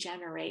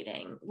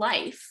regenerating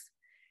life,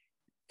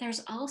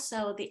 there's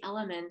also the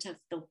element of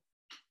the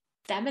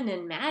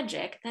feminine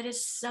magic that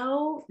is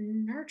so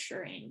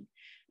nurturing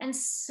and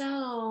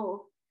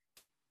so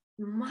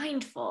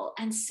mindful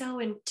and so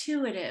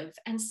intuitive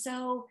and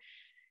so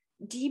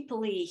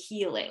deeply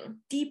healing,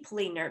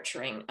 deeply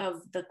nurturing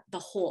of the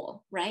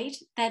whole, right?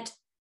 That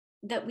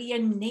we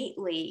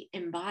innately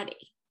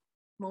embody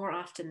more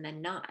often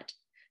than not.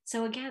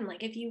 So again,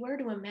 like if you were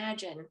to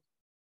imagine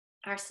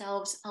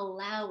ourselves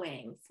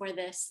allowing for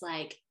this,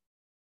 like,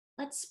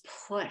 let's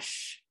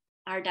push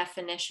our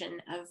definition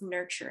of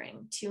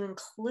nurturing to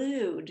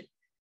include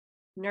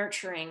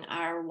nurturing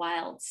our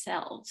wild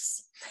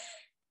selves.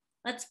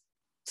 Let's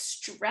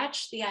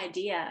stretch the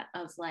idea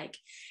of like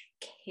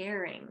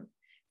caring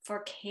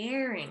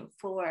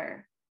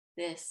for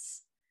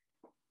this,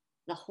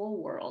 the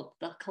whole world,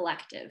 the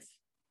collective.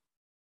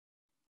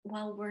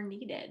 Well, we're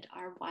needed.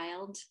 Our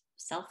wild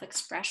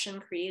self-expression,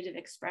 creative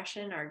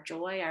expression, our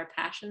joy, our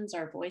passions,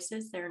 our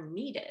voices, they're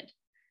needed.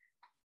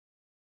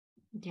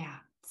 Yeah,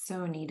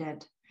 so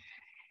needed.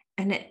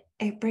 And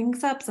it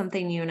brings up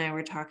something you and I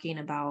were talking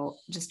about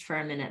just for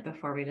a minute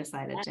before we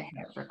decided to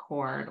hit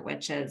record,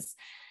 which is,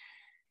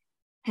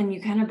 and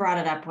you kind of brought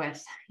it up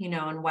with,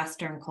 in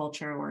Western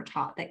culture, we're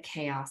taught that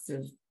chaos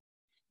is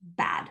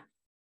bad.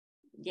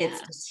 Yeah.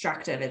 It's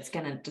destructive. It's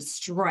going to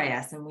destroy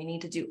us. And we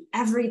need to do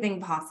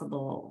everything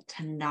possible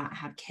to not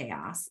have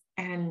chaos.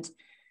 And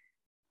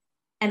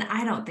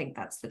I don't think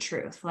that's the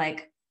truth.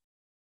 Like,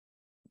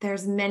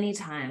 there's many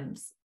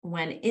times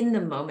when in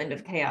the moment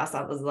of chaos,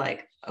 I was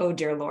like, oh,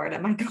 dear Lord,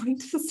 am I going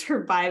to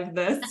survive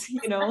this?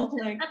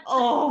 Like,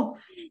 oh.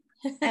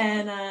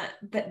 And,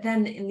 but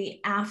then in the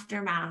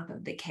aftermath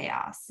of the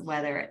chaos,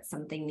 whether it's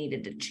something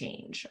needed to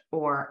change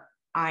or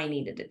I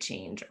needed to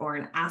change or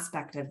an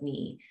aspect of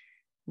me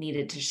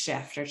needed to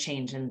shift or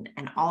change. And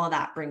all of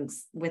that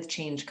brings, with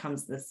change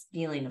comes this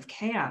feeling of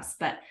chaos.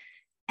 But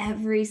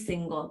every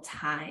single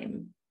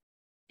time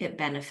it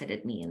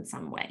benefited me in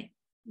some way.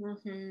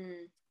 Mm-hmm.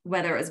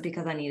 Whether it was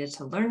because I needed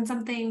to learn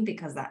something,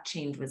 because that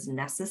change was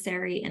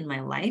necessary in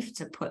my life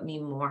to put me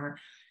more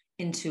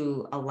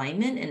into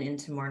alignment and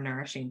into more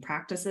nourishing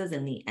practices.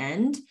 In the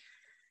end,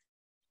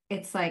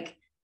 it's like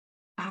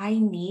I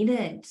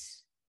needed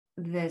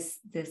this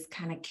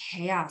kind of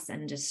chaos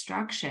and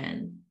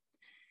destruction.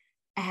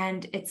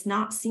 And it's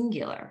not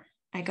singular.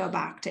 I go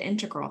back to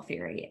integral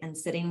theory and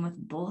sitting with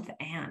both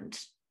and.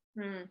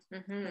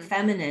 Mm-hmm. The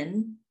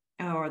feminine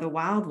or the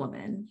wild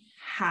woman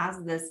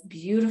has this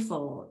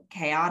beautiful,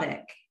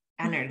 chaotic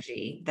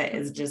energy that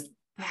is just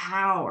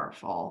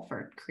powerful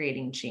for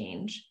creating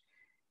change.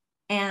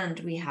 And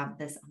we have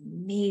this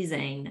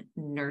amazing,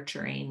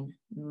 nurturing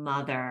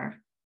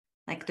mother,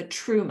 like the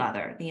true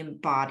mother, the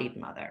embodied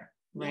mother,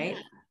 right?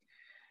 Yeah.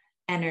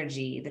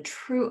 Energy, the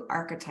true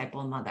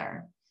archetypal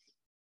mother,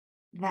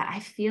 that I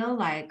feel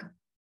like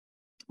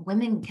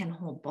women can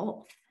hold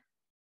both.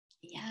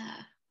 Yeah.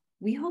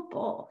 We hold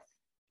both.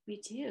 We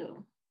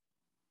do.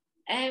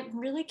 I'm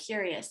really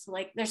curious.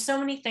 Like, there's so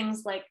many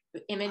things, like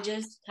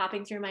images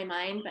popping through my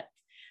mind, but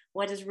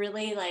what is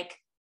really like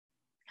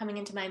coming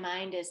into my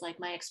mind is like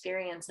my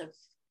experience of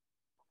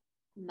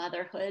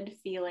motherhood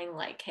feeling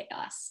like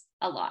chaos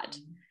a lot.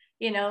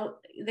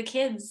 Mm-hmm. The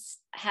kids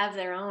have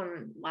their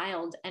own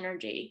wild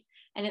energy.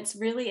 And it's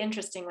really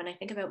interesting when I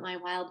think about my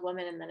wild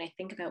woman and then I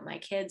think about my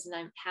kids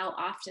and how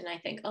often I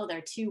think, oh,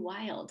 they're too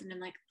wild. And I'm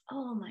like,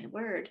 oh my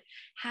word,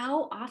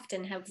 how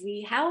often have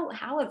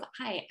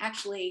I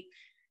actually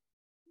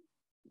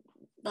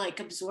like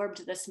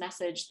absorbed this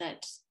message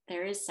that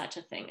there is such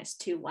a thing as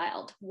too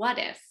wild? What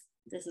if,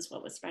 this is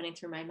what was running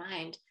through my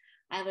mind,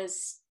 I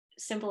was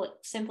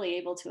simply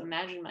able to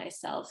imagine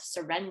myself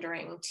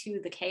surrendering to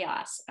the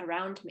chaos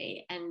around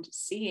me and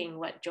seeing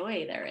what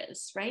joy there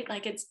is, right?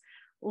 Like, it's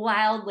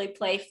wildly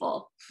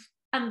playful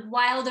and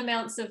wild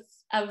amounts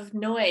of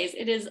noise.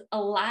 It is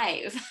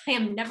alive. I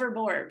am never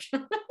bored.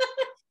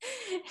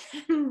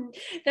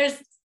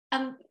 There's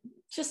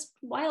just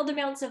wild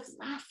amounts of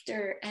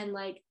laughter and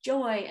like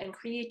joy and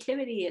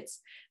creativity. It's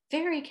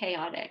very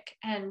chaotic.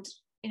 And,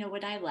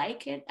 would I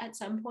like it at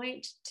some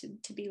point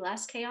to be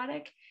less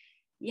chaotic?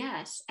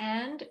 Yes.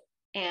 And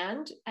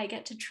I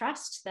get to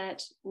trust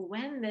that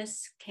when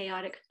this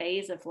chaotic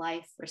phase of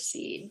life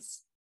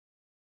recedes,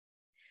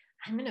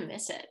 I'm going to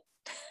miss it.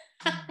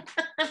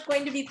 I'm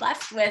going to be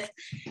left with,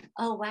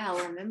 oh, wow,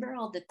 remember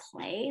all the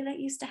play that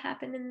used to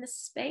happen in this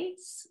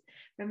space?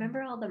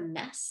 Remember all the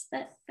mess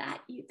that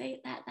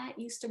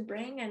used to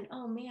bring? And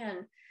oh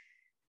man,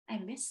 I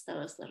miss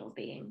those little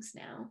beings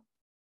now.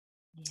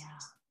 Yeah.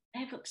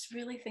 I was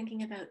really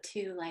thinking about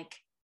too, like,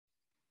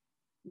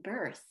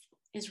 birth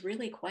is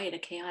really quite a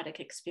chaotic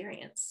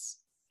experience.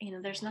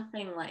 there's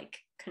nothing like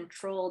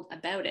controlled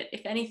about it.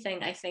 If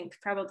anything, I think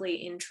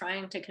probably in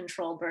trying to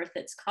control birth,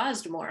 it's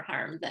caused more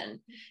harm than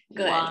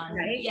good,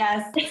 right?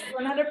 Yes,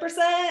 100%.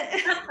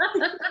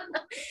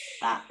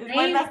 That is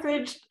my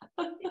message.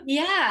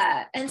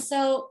 Yeah. And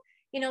so,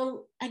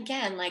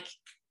 again, like,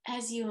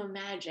 as you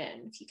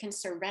imagine, if you can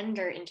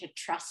surrender into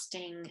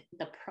trusting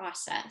the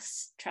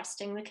process,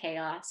 trusting the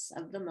chaos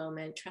of the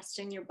moment,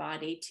 trusting your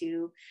body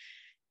to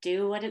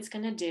do what it's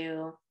going to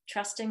do,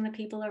 trusting the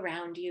people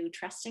around you,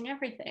 trusting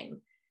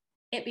everything,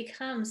 it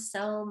becomes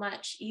so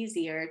much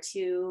easier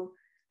to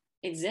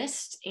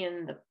exist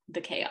in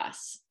the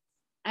chaos.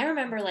 I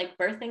remember like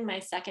birthing my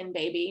second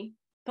baby,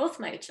 both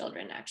my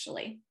children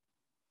actually.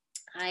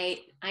 I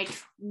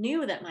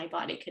knew that my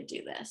body could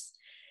do this.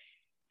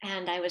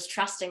 And I was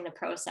trusting the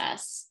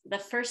process. The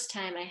first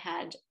time I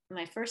had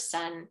my first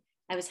son,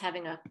 I was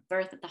having a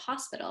birth at the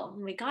hospital.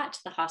 And we got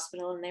to the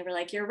hospital and they were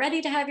like, "You're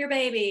ready to have your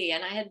baby."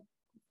 And I had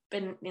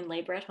been in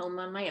labor at home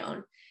on my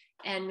own.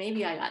 And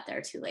maybe I got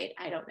there too late.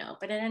 I don't know.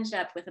 But it ended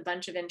up with a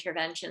bunch of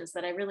interventions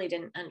that I really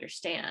didn't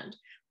understand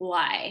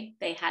why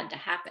they had to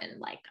happen.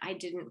 Like, I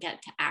didn't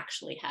get to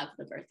actually have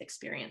the birth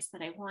experience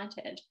that I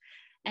wanted.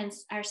 And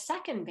our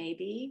second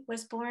baby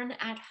was born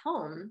at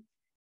home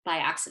by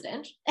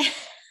accident.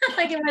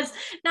 Like, it was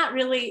not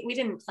really, we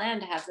didn't plan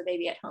to have the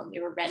baby at home. We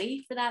were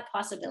ready for that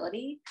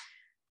possibility,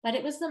 but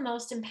it was the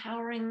most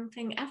empowering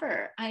thing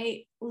ever.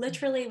 I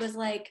literally was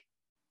like,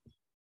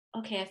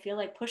 okay, I feel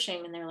like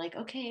pushing. And they're like,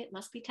 okay, it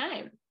must be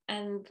time.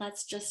 And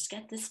let's just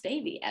get this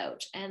baby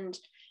out. And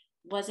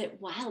was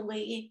it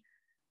wildly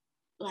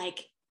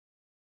like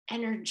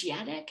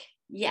energetic?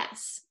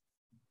 Yes.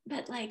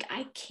 But like,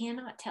 I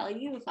cannot tell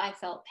you if I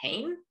felt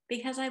pain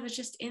because I was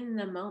just in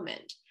the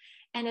moment.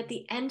 And at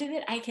the end of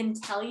it, I can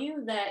tell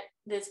you that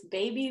this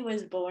baby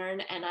was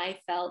born and I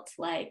felt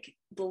like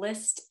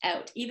blissed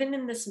out. Even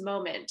in this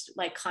moment,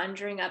 like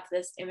conjuring up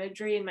this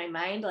imagery in my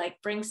mind,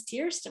 like brings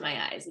tears to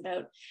my eyes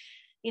about,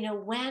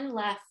 when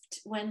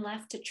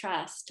left to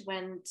trust,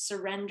 when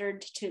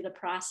surrendered to the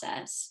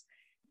process,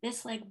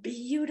 this like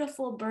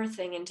beautiful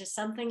birthing into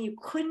something you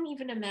couldn't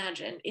even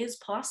imagine is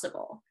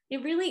possible.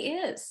 It really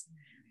is.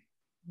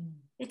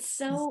 It's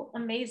so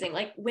amazing.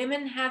 Like,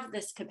 women have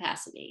this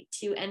capacity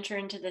to enter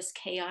into this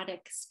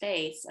chaotic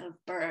space of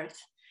birth,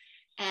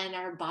 and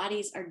our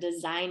bodies are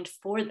designed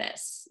for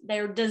this.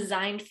 They're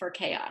designed for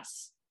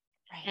chaos,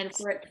 right, and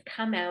for it to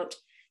come out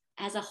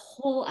as a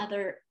whole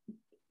other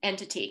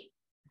entity.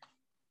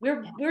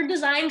 We're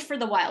designed for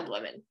the wild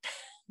woman.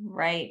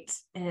 Right.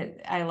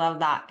 I love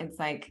that. It's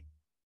like,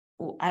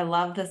 I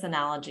love this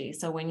analogy.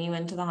 So when you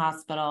went to the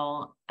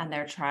hospital and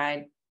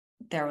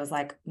there was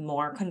like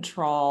more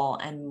control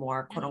and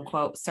more quote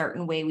unquote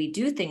certain way we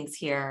do things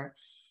here,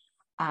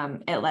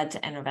 it led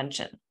to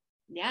intervention.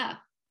 Yeah.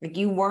 Like,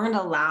 you weren't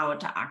allowed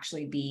to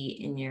actually be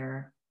in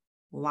your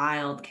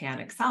wild,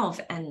 chaotic self.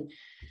 And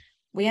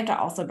we have to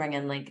also bring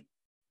in like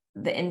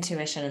the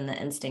intuition and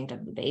the instinct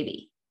of the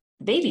baby.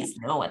 The babies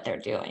know what they're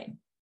doing.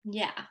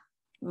 Yeah.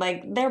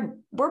 Like,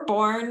 we're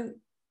born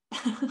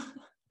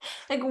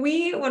like,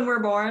 when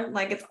we're born,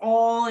 like, it's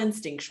all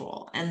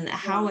instinctual, and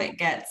how it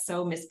gets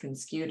so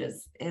misconstrued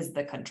is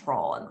the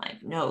control and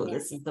like, no,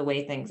 this is the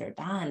way things are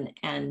done.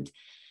 And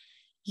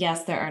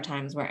yes, there are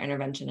times where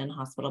intervention in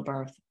hospital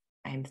birth,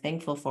 I'm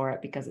thankful for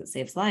it because it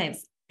saves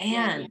lives.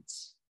 And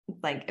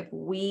like,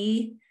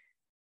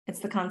 it's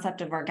the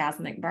concept of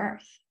orgasmic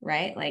birth,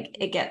 right? Like,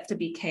 it gets to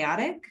be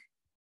chaotic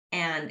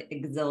and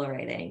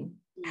exhilarating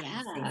at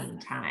the same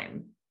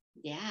time.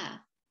 Yeah.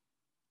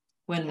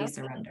 When we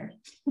surrender.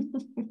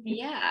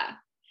 Yeah.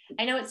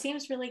 I know it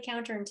seems really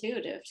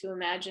counterintuitive to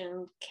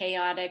imagine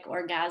chaotic,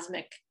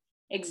 orgasmic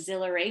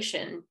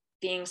exhilaration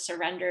being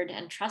surrendered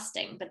and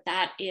trusting, but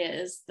that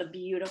is the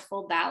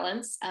beautiful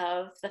balance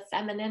of the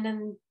feminine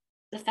and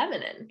the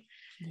feminine.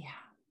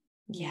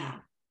 Yeah.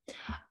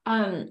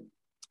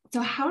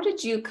 So how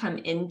did you come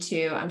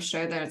into, I'm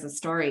sure there's a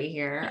story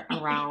here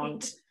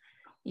around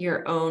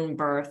your own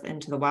birth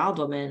into the wild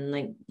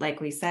woman. Like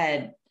we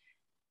said,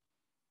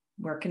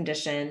 we're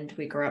conditioned,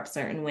 we grew up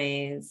certain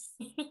ways.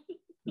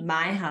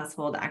 My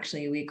household,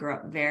 actually, we grew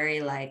up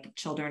very like,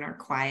 children are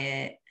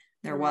quiet.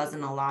 There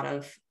wasn't a lot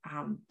of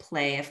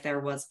play. If there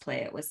was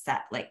play, it was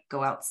set, like,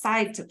 go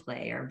outside to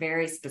play, or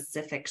very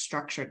specific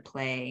structured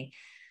play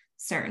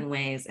certain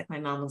ways. If my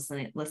mom was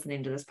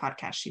listening to this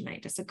podcast, she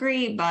might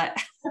disagree,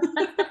 but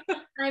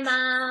hi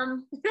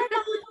mom.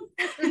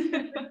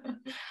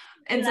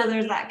 And so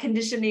there's that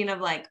conditioning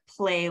of like,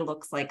 play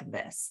looks like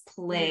this,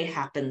 play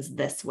happens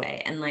this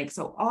way. And like,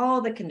 so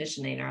all the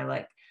conditioning are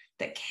like,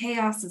 that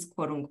chaos is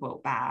quote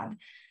unquote bad.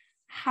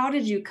 How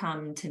did you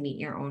come to meet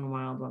your own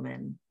wild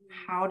woman?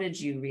 How did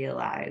you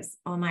realize,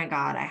 oh my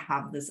God, I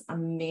have this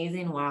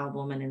amazing wild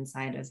woman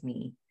inside of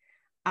me.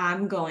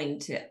 I'm going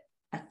to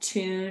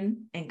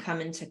attune and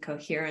come into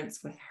coherence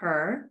with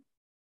her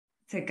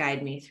to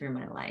guide me through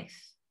my life.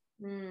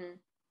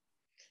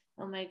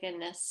 Oh my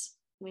goodness.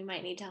 We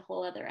might need a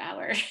whole other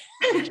hour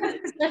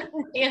to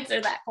answer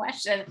that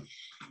question.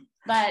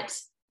 But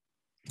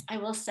I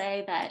will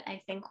say that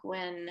I think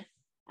when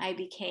I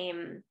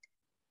became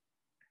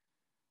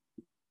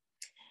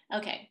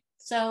Okay.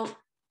 So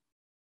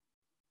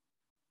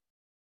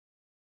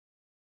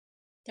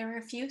there were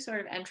a few sort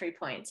of entry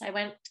points. I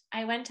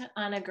went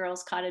on a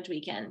girls' cottage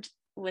weekend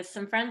with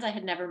some friends I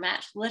had never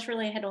met.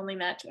 Literally, I had only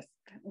met with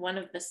one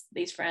of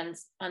these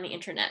friends on the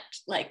internet,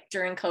 like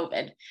during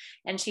COVID.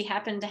 And she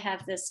happened to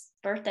have this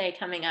birthday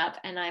coming up.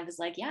 And I was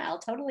like, yeah, I'll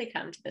totally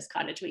come to this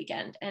cottage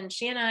weekend. And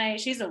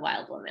she's a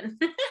wild woman.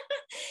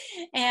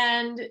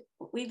 And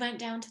we went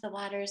down to the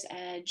water's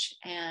edge,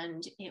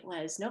 and it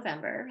was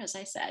November, as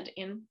I said,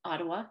 in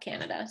Ottawa,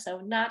 Canada. So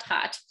not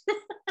hot.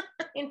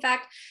 In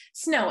fact,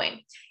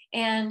 snowing.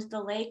 And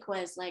the lake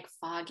was like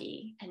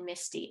foggy and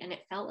misty, and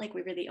it felt like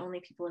we were the only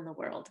people in the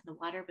world. The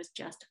water was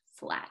just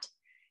flat.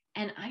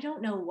 And I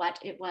don't know what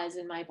it was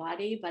in my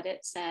body, but it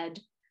said,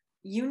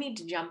 you need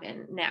to jump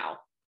in now.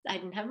 I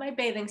didn't have my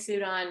bathing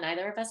suit on.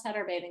 Neither of us had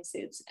our bathing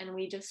suits. And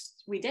we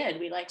did.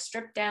 We like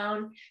stripped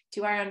down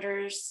to our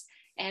unders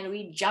and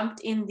we jumped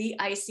in the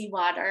icy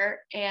water,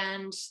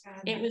 and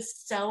it was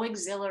so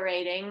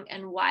exhilarating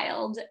and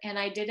wild. And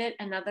I did it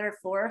another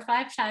 4 or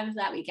 5 times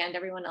that weekend.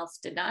 Everyone else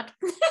did not.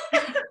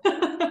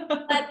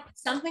 But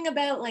something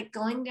about like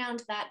going down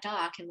to that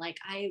dock, and like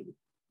I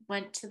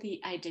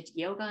did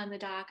yoga on the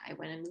dock. I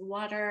went in the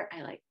water.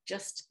 I like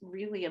just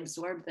really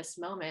absorbed this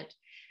moment.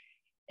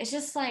 It's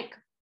just like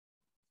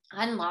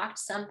unlocked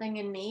something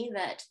in me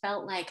that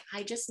felt like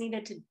I just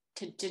needed to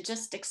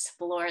just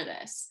explore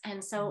this.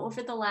 And so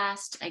over the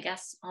last, I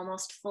guess,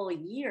 almost full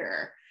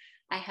year,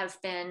 I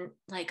have been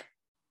like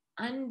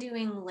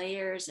undoing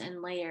layers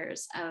and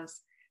layers of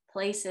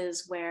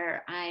places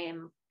where I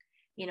am,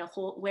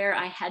 where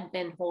I had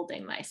been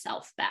holding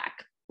myself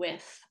back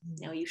with,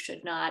 you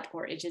should not,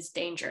 or it is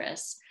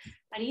dangerous.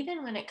 But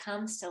even when it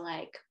comes to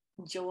like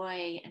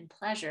joy and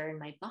pleasure in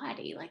my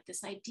body, like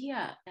this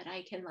idea that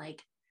I can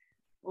like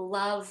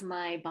love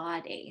my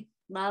body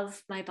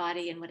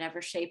in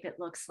whatever shape it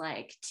looks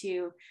like,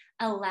 to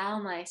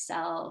allow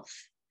myself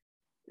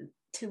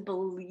to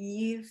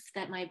believe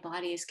that my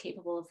body is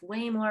capable of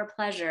way more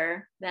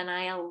pleasure than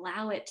I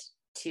allow it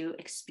to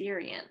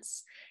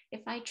experience.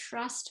 If I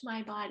trust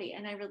my body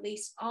and I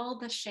release all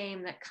the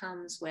shame that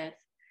comes with,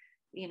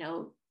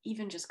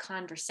 even just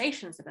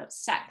conversations about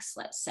sex,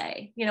 let's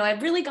say, I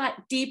really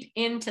got deep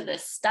into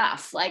this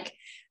stuff, like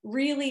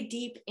really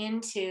deep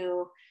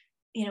into,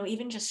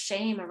 even just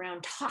shame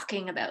around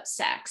talking about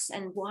sex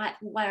and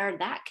where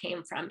that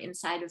came from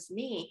inside of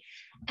me.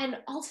 And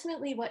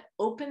ultimately what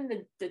opened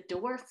the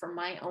door for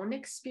my own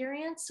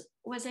experience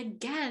was,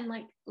 again,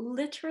 like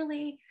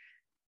literally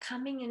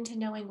coming into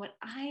knowing what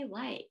I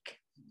like.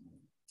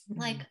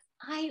 Like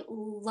I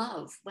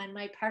love when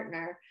my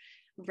partner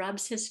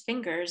rubs his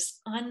fingers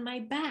on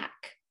my back.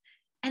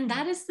 And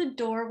that is the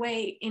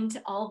doorway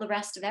into all the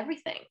rest of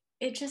everything.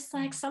 It's just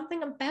like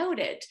something about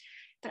it.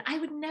 But I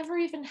would never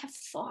even have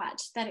thought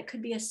that it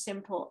could be as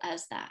simple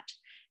as that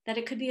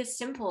it could be as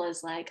simple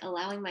as like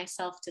allowing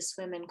myself to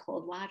swim in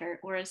cold water,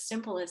 or as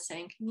simple as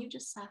saying, can you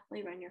just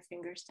softly run your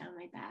fingers down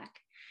my back?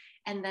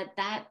 And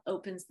that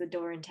opens the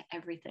door into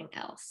everything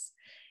else.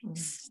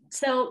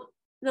 So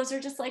those are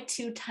just like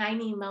 2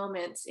 tiny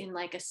moments in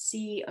like a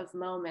sea of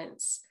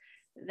moments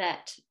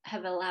that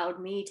have allowed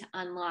me to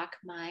unlock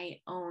my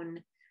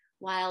own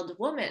wild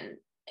woman,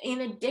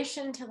 in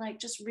addition to like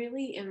just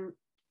really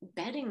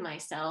embedding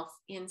myself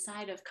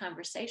inside of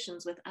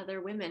conversations with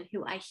other women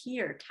who I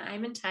hear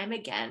time and time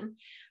again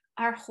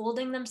are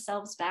holding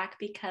themselves back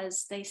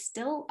because they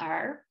still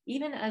are,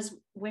 even as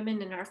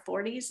women in our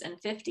 40s and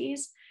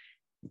 50s,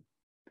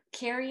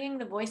 carrying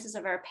the voices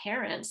of our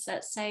parents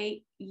that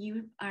say,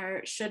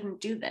 shouldn't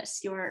do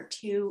this, you're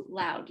too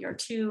loud, you're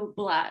too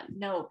blah,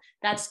 no,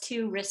 that's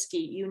too risky,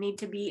 you need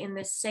to be in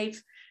this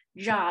safe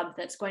job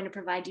that's going to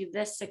provide you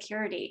this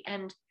security.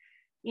 And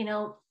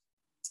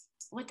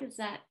what does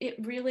that, it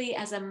really,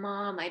 as a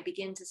mom, I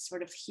begin to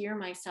sort of hear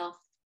myself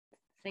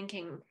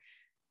thinking,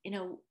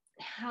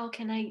 how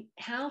can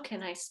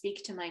I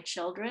speak to my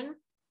children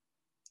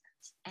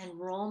and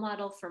role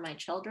model for my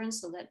children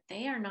so that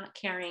they are not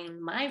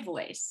carrying my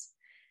voice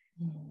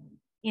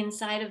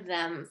inside of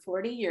them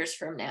 40 years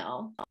from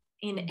now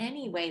in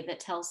any way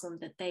that tells them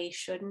that they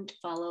shouldn't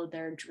follow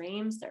their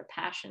dreams, their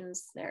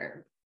passions,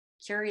 their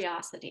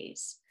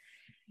curiosities.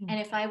 And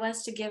if I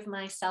was to give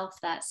myself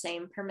that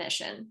same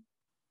permission,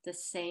 the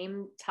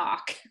same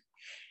talk,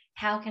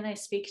 how can I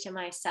speak to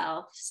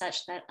myself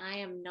such that I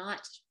am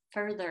not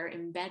further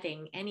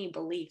embedding any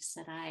beliefs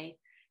that I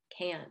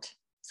can't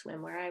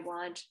swim where I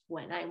want,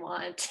 when I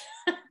want,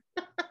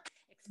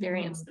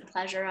 experience the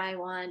pleasure I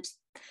want,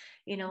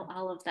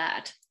 all of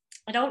that.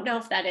 I don't know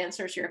if that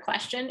answers your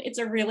question. It's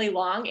a really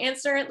long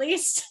answer, at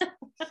least.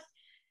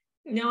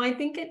 No, I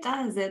think it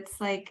does.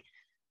 It's like,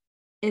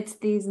 it's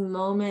these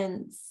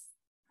moments,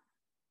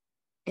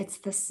 it's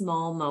the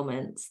small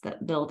moments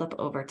that build up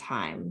over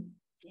time.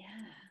 Yeah.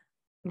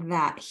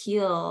 That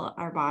heal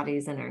our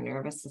bodies and our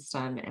nervous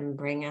system and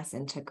bring us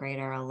into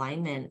greater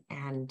alignment.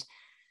 And,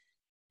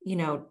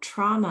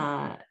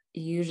 trauma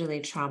is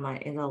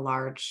a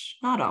large,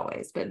 not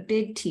always, but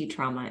big T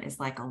trauma is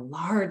like a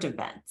large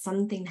event.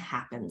 Something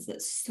happens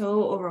that's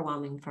so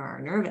overwhelming for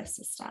our nervous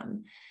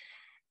system.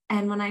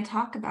 And when I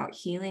talk about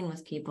healing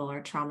with people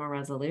or trauma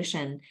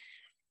resolution,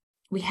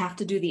 we have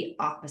to do the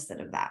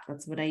opposite of that.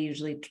 That's what I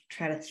usually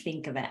try to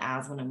think of it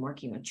as when I'm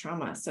working with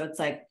trauma. So it's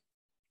like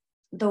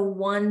the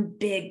one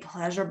big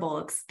pleasurable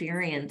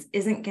experience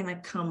isn't going to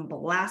come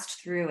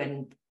blast through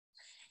and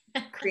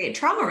create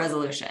trauma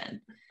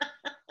resolution.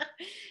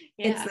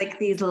 It's like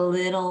these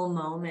little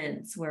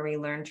moments where we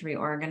learn to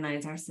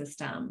reorganize our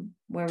system,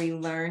 where we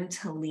learn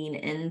to lean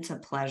into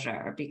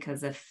pleasure,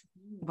 because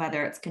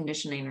whether it's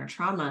conditioning or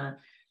trauma,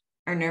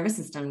 our nervous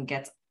system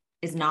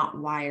is not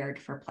wired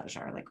for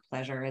pleasure. Like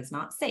pleasure is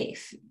not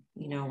safe.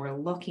 We're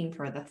looking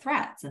for the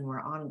threats and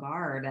we're on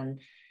guard. And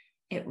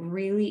it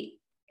really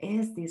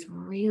is these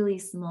really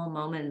small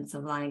moments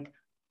of like,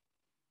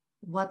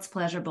 what's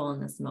pleasurable in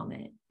this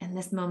moment? In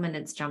this moment,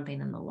 it's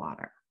jumping in the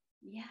water.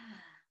 Yeah.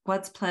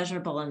 What's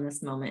pleasurable in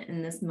this moment?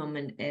 In this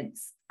moment,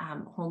 it's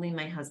holding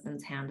my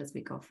husband's hand as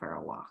we go for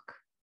a walk.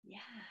 Yeah.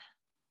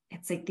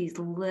 It's like these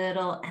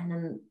little, and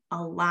then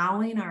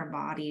allowing our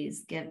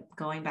bodies,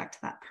 going back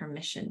to that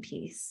permission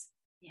piece.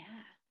 Yeah.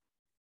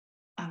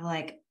 Of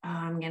like,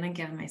 I'm going to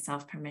give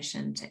myself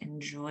permission to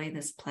enjoy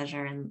this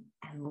pleasure and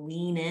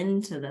lean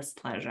into this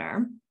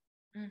pleasure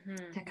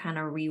to kind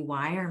of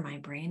rewire my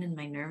brain and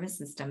my nervous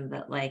system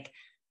that like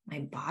my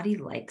body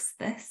likes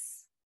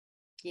this.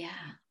 Yeah.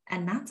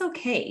 And that's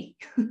okay.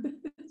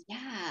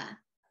 Yeah.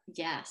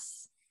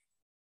 Yes.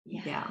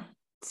 Yeah.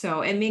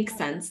 So it makes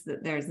sense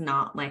that there's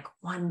not like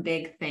one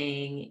big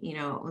thing,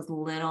 it was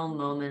little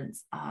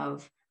moments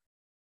of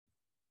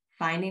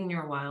finding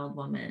your wild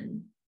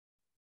woman,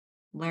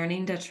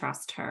 learning to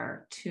trust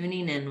her,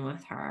 tuning in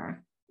with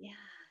her. Yeah.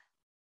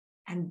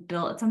 And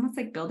it's almost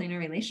like building a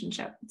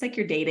relationship. It's like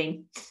you're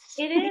dating.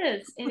 It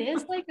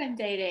is like I'm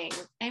dating.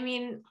 I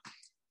mean,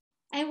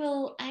 I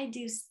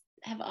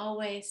have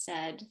always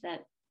said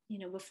that,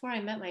 before I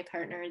met my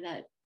partner,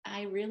 that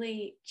I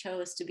really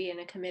chose to be in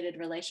a committed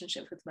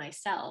relationship with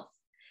myself.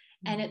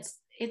 And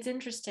it's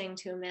interesting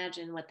to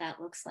imagine what that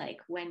looks like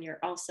when you're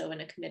also in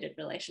a committed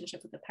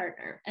relationship with a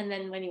partner. And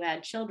then when you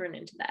add children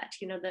into that,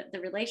 the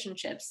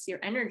relationships, your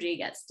energy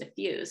gets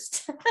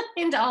diffused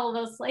into all of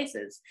those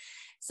places.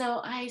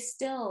 So I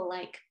still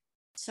like,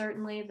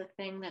 certainly the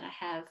thing that I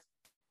have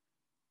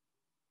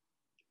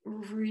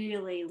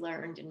really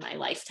learned in my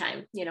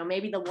lifetime,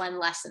 maybe the one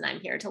lesson I'm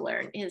here to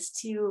learn is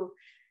to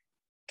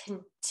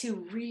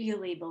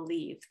really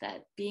believe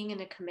that being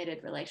in a committed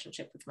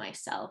relationship with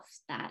myself,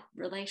 that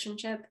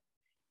relationship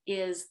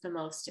is the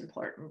most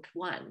important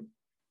one,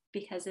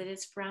 because it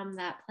is from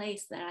that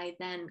place that I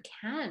then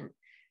can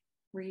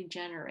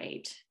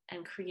regenerate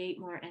and create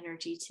more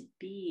energy to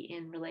be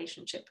in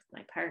relationship with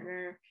my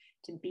partner,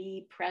 to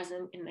be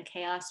present in the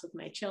chaos with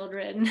my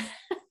children,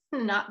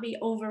 not be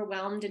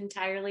overwhelmed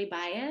entirely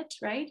by it,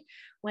 right?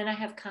 When I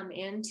have come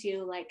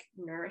into like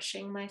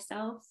nourishing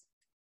myself,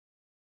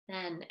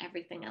 then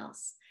everything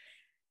else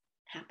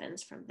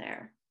happens from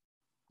there.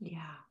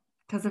 Yeah.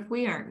 Because if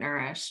we aren't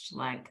nourished,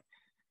 like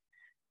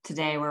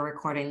today we're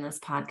recording this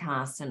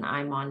podcast and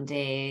I'm on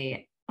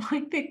day,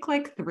 I think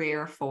like 3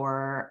 or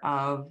 4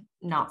 of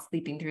not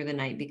sleeping through the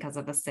night because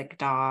of a sick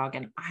dog.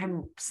 And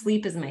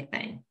sleep is my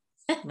thing.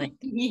 Like,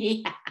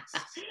 yeah.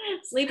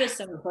 Sleep is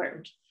so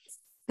important.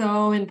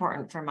 So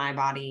important for my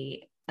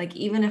body. Like,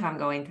 even if I'm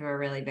going through a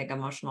really big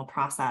emotional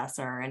process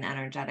or an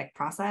energetic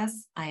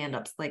process,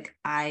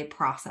 I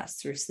process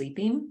through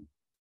sleeping.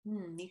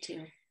 Me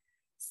too.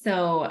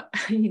 So,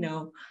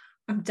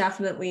 I'm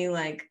definitely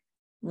like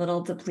a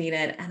little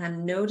depleted, and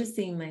I'm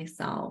noticing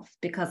myself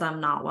because I'm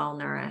not well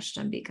nourished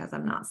and because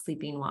I'm not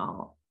sleeping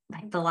well.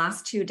 Like the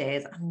last 2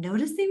 days, I'm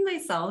noticing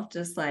myself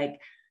just like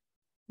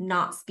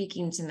not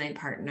speaking to my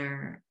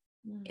partner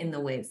in the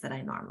ways that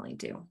I normally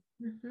do.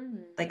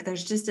 Like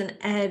there's just an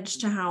edge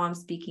to how I'm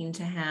speaking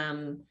to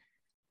him.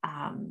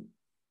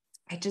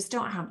 I just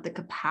don't have the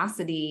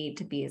capacity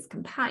to be as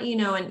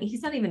and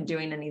he's not even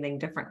doing anything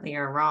differently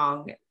or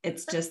wrong.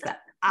 It's just that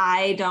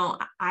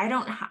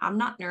I'm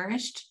not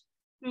nourished.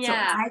 Yeah.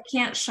 So I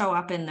can't show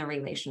up in the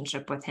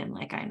relationship with him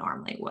like I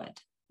normally would.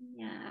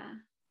 Yeah.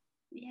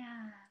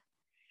 Yeah.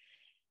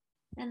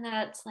 And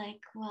that's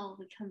like, well,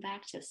 we come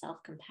back to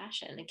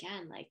self-compassion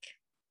again. Like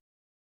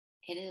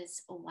it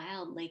is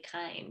wildly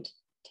kind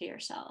to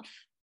yourself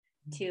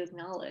to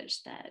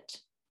acknowledge that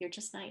you're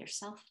just not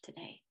yourself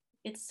today.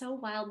 It's so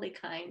wildly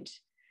kind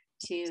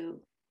to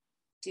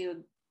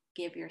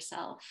give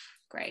yourself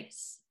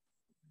grace.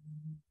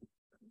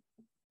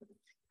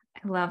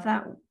 I love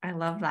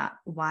that.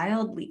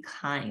 Wildly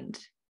kind.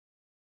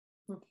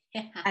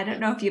 Yeah. I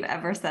don't know if you've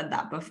ever said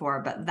that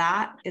before, but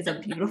that is a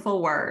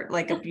beautiful word,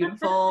 like a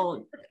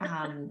beautiful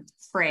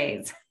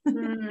phrase.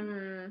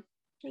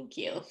 Thank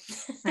you.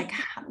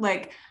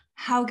 like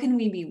how can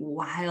we be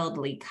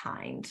wildly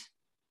kind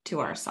to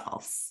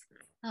ourselves?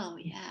 Oh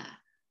yeah.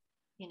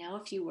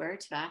 If you were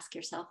to ask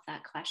yourself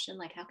that question,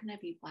 like, how can I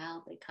be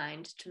wildly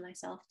kind to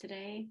myself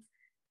today?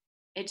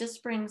 It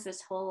just brings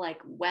this whole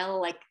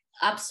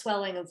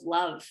upswelling of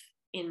love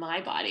in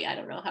my body. I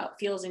don't know how it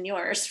feels in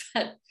yours,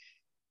 but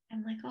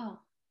I'm like, oh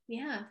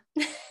yeah.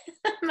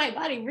 My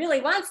body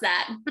really wants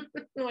that.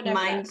 Whatever.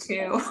 Mine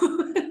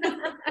too.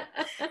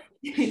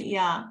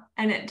 Yeah.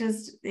 And it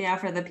just, yeah,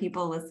 for the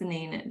people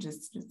listening,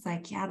 it's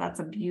like, yeah, that's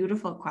a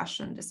beautiful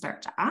question to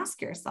start to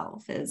ask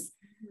yourself is,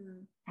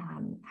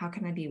 how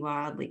can I be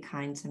wildly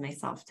kind to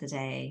myself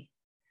today?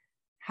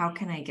 How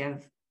can I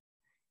give,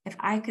 if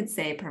I could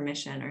say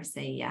permission or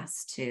say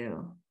yes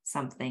to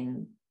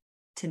something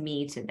to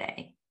me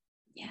today,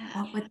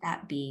 yeah, what would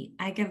that be?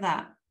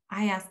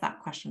 I ask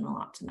that question a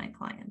lot to my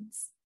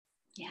clients.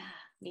 Yeah,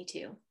 me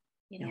too.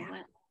 You know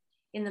what?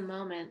 In the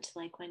moment,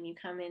 like when you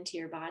come into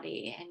your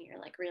body and you're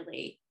like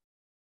really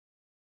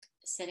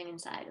sitting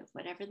inside of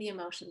whatever the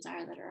emotions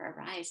are that are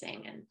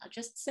arising and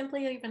just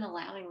simply even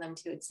allowing them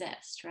to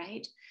exist,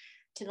 right?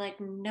 To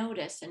like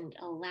notice and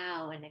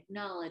allow and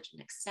acknowledge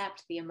and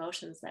accept the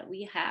emotions that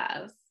we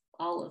have,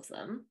 all of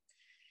them.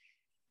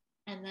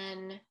 And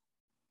then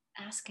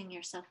asking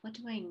yourself, what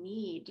do I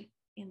need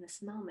in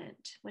this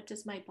moment? What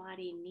does my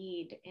body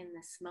need in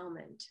this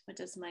moment? What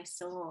does my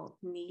soul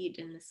need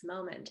in this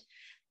moment?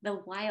 The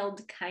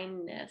wild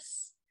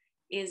kindness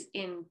is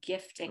in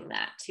gifting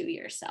that to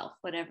yourself,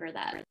 whatever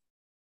that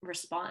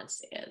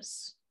response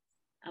is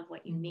of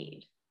what you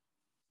need.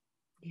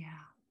 Yeah.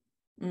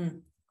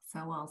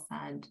 So well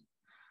said.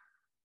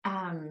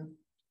 I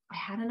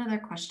had another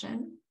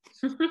question.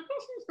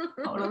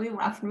 Totally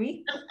left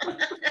me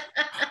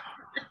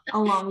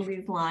along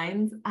these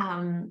lines.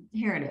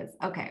 Here it is.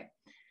 Okay.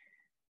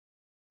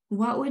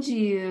 What would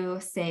you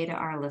say to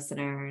our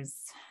listeners,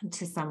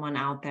 to someone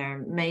out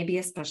there, maybe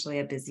especially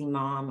a busy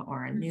mom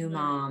or a new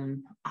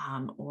mom,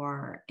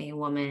 or a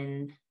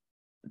woman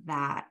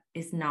that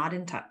is not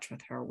in touch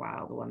with her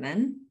wild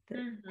woman, that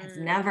has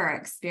never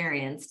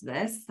experienced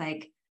this?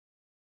 Like,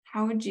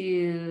 how would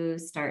you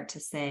start to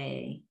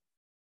say,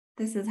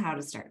 this is how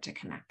to start to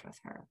connect with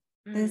her?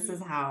 This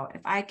is how,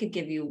 if I could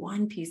give you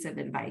one piece of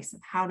advice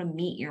of how to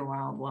meet your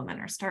wild woman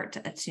or start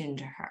to attune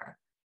to her,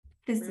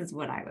 this is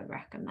what I would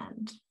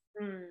recommend.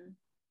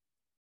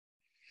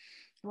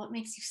 What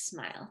makes you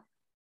smile?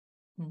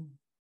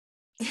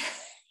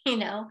 You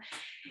know,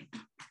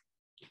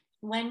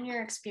 when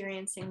you're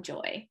experiencing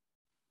joy,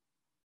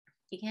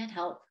 you can't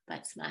help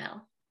but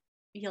smile.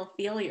 You'll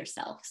feel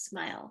yourself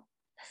smile.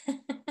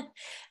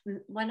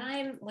 When I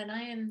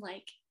am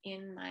like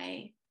in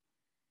my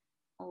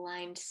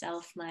aligned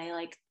self, my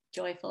like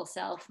joyful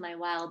self, my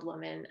wild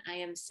woman, I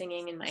am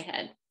singing in my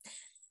head.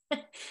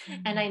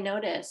 And I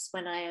notice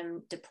when I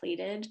am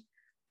depleted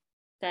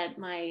that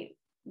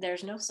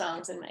there's no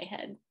songs in my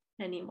head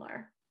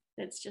anymore.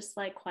 It's just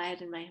like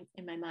quiet in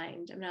my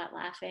mind. I'm not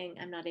laughing.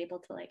 I'm not able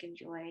to like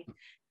enjoy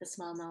the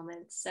small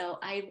moments. So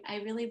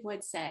I really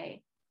would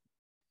say,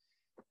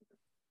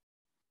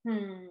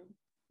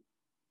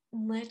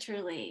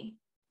 literally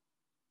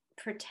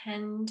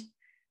pretend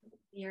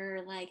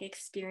you're like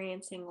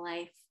experiencing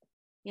life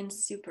in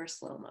super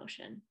slow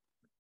motion.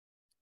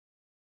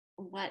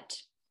 What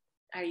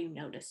are you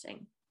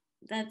noticing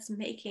that's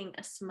making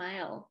a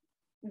smile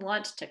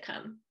want to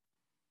come?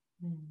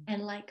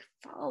 And like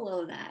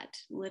follow that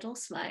little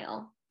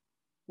smile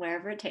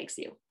wherever it takes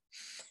you.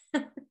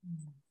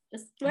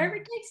 Just wherever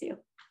it takes you.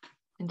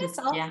 And just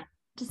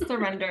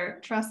surrender,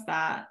 trust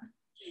that.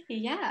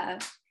 Yeah.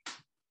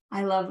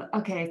 I love,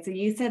 okay, so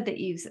you said that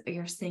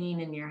you're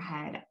singing in your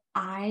head.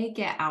 I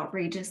get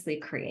outrageously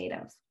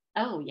creative.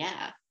 Oh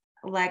yeah.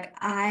 Like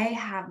I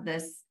have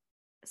this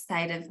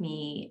side of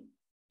me,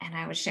 and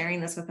I was sharing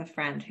this with a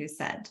friend who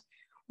said,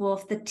 well,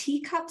 if the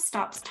teacup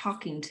stops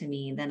talking to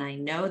me, then I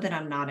know that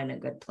I'm not in a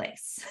good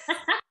place.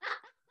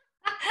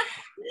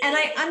 And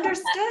I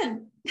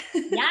understood.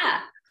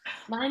 Yeah.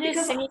 Mine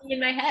is singing in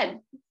my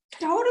head.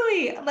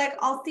 Totally. Like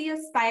I'll see a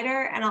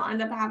spider and I'll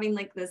end up having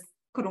like this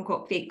quote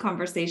unquote fake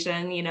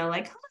conversation, you know,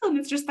 like, hello,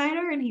 Mr.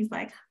 Spider. And he's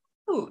like,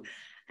 oh,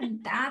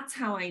 and that's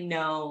how I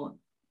know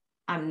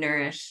I'm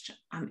nourished,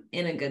 I'm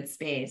in a good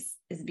space,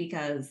 is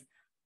because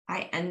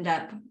I end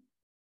up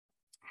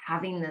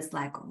having this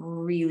like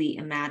really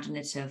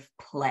imaginative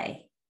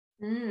play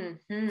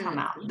come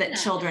out that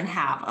children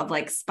have of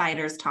like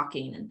spiders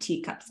talking and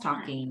teacups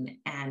talking.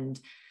 And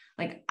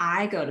like,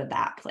 I go to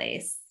that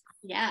place.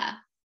 Yeah.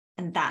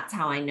 And that's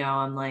how I know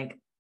I'm like,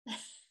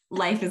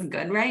 life is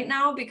good right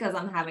now because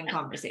I'm having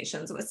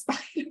conversations with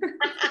spiders.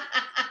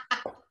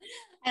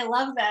 I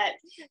love that.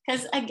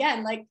 Because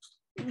again, like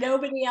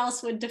nobody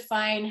else would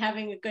define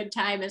having a good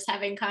time as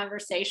having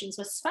conversations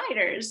with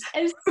spiders.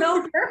 It's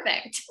so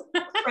perfect.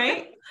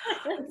 Right?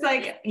 It's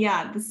like,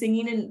 yeah, the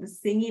singing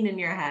in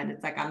your head.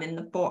 It's like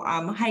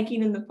I'm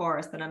hiking in the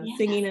forest and I'm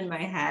singing in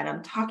my head.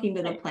 I'm talking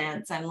to the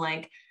plants. I'm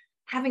like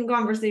having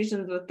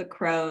conversations with the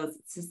crows.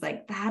 It's just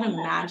like that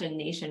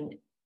imagination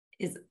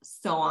is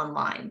so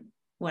online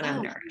when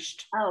I'm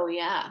nourished. Oh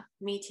yeah,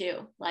 me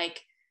too.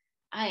 Like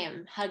I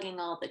am hugging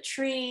all the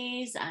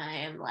trees. I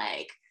am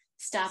like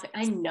stopping.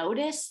 I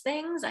notice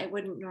things I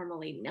wouldn't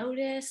normally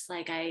notice.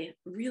 Like I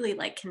really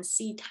like can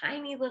see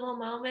tiny little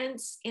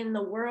moments in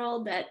the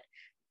world that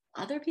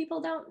other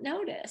people don't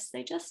notice.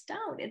 They just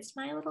don't. It's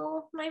my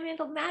little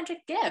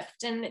magic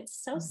gift, and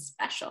it's so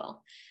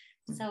special.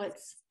 So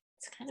it's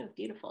it's kind of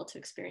beautiful to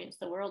experience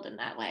the world in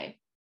that way.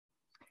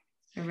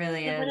 It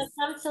really But is. when it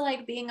comes to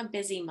like being a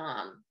busy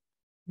mom,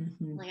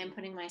 Mm-hmm. like I'm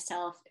putting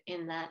myself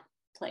in that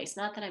place.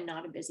 Not that I'm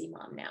not a busy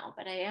mom now,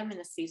 but I am in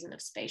a season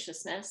of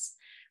spaciousness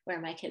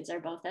where my kids are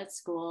both at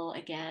school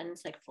again.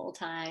 It's like full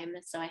time.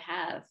 So I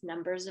have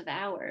numbers of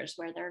hours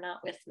where they're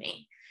not with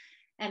me.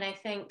 And I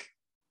think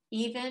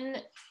even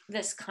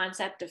this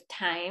concept of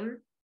time,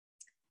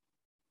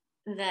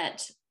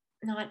 that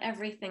not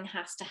everything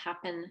has to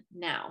happen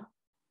now.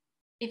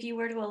 If you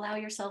were to allow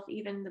yourself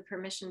even the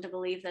permission to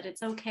believe that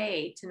it's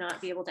okay to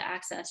not be able to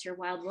access your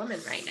wild woman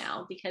right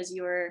now because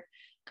you're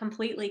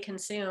completely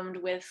consumed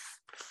with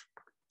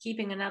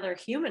keeping another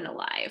human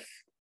alive,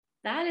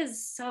 that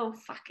is so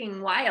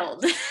fucking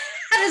wild.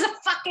 That is a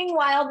fucking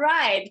wild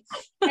ride.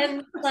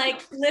 And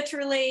like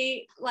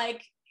literally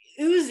like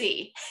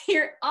oozy.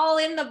 You're all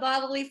in the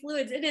bodily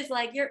fluids. It is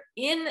like you're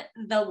in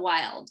the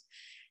wild.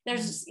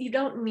 There's, you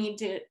don't need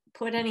to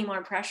put any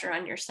more pressure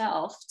on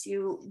yourself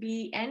to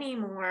be any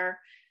more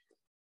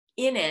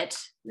in it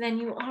than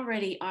you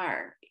already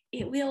are.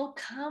 It will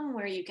come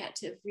where you get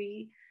to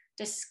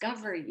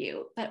rediscover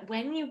you. But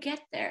when you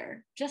get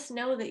there, just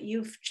know that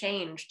you've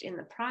changed in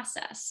the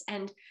process,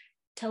 and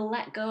to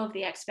let go of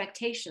the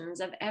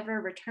expectations of ever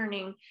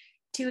returning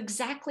to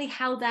exactly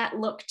how that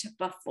looked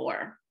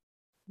before,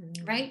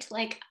 right?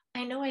 Like,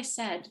 I know I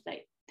said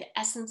that the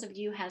essence of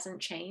you hasn't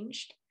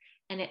changed,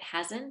 and it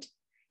hasn't.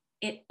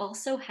 It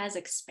also has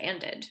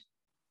expanded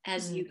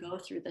as you go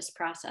through this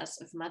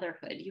process of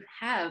motherhood. You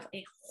have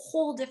a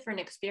whole different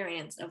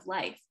experience of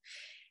life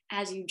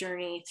as you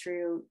journey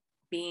through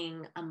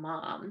being a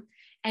mom.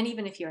 And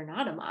even if you're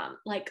not a mom,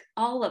 like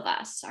all of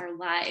us, our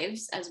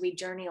lives as we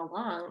journey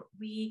along,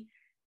 we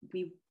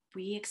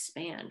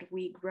expand,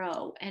 we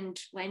grow. And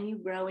when you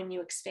grow and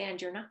you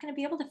expand, you're not going to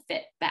be able to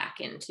fit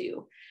back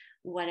into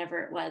whatever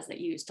it was that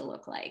you used to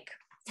look like.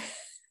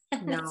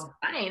 No. That's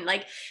fine.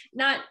 Like,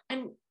 not,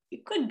 and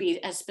it could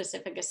be as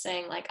specific as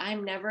saying, like,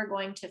 I'm never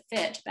going to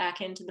fit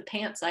back into the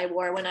pants I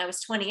wore when I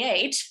was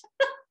 28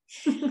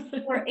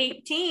 or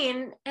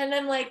 18. And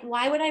I'm like,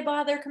 why would I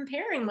bother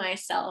comparing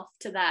myself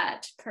to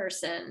that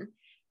person?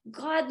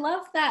 God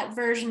loved that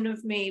version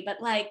of me,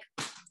 but like,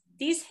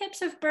 these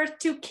hips have birthed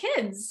two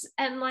kids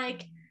and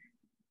like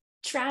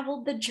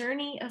traveled the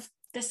journey of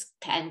this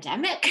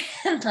pandemic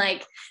and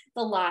like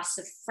the loss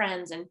of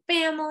friends and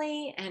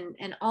family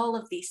and all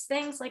of these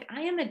things. Like,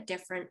 I am a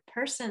different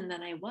person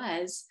than I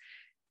was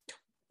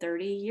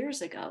 30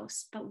 years ago,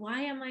 but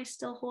why am I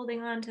still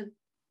holding on to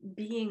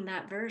being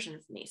that version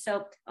of me?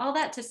 So all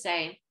that to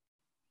say,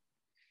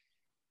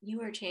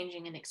 you are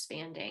changing and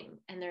expanding,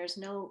 and there's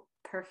no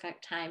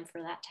perfect time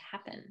for that to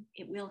happen.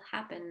 It will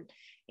happen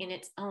in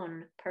its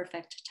own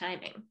perfect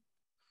timing.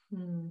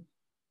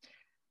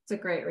 It's a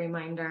great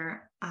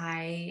reminder.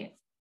 I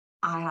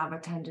have a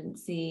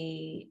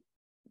tendency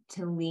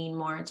to lean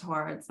more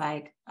towards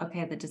like,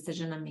 okay, the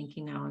decision I'm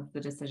making now is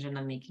the decision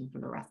I'm making for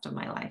the rest of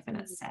my life, and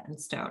it's set in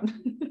stone.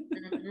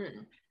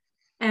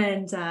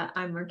 And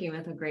I'm working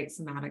with a great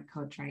somatic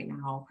coach right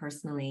now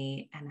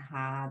personally, and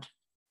had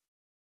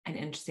an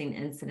interesting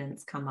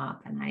incidents come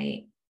up, and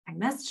I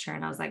messaged her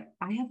and I was like,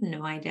 I have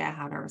no idea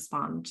how to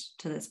respond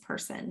to this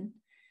person.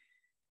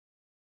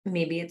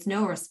 Maybe it's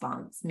no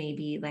response.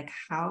 Maybe like,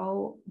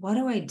 what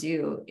do I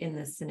do in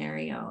this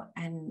scenario?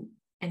 And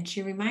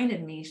she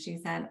reminded me, she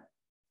said,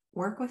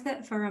 work with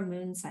it for a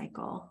moon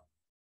cycle.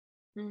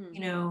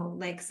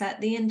 Like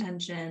set the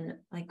intention,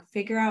 like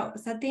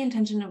set the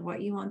intention of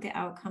what you want the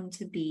outcome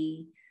to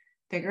be,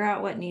 figure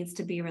out what needs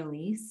to be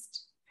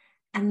released.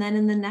 And then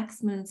in the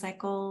next moon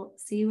cycle,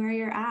 see where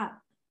you're at.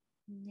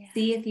 Yeah.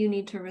 See if you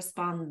need to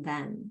respond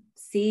then.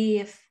 See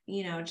if,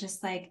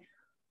 just like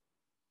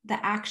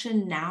the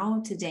action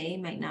now today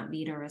might not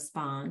be to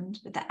respond,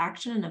 but the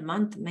action in a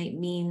month might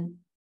mean,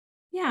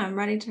 yeah, I'm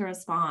ready to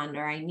respond,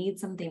 or I need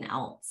something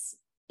else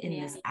in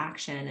this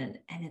action.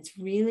 And it's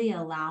really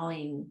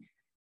allowing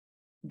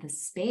the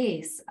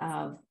space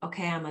of,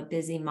 okay, I'm a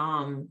busy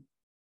mom.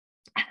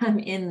 I'm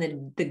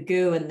in the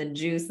goo and the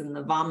juice and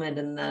the vomit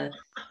and the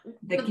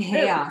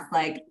chaos.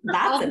 Like,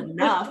 that's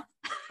enough.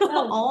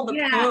 All the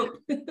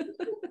poop.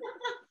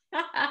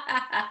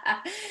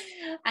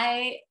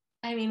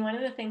 I mean, one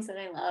of the things that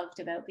I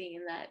loved about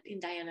being in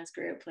Diana's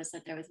group was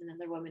that there was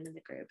another woman in the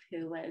group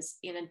who was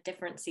in a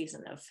different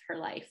season of her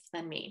life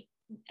than me.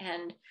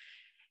 And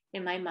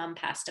my mom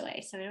passed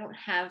away, so I don't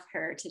have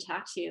her to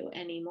talk to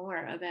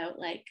anymore about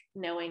like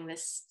knowing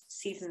this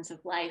seasons of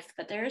life.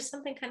 But there is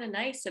something kind of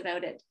nice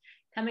about it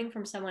coming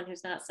from someone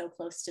who's not so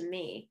close to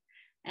me.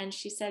 And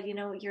she said,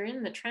 you're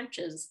in the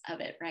trenches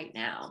of it right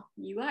now.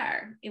 You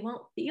are. It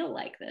won't feel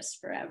like this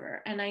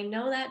forever. And I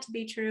know that to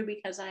be true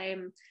because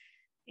I'm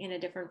in a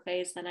different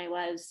phase than I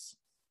was,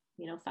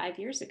 5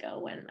 years ago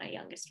when my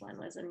youngest one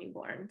was a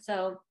newborn.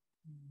 So,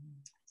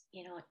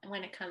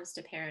 when it comes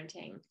to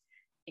parenting,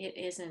 it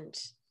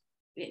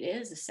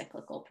is a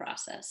cyclical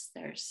process.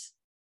 There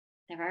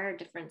are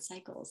different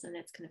cycles, and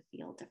it's going to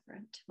feel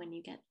different when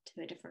you get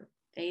to a different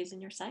phase in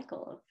your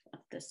cycle of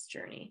this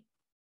journey.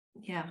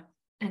 Yeah.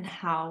 And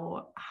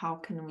how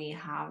can we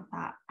have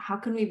that? How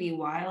can we be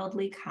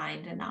wildly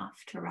kind enough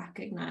to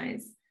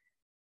recognize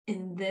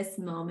in this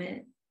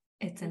moment,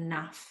 it's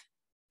enough.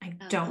 I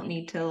don't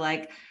need to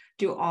like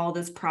do all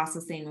this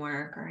processing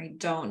work, or I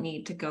don't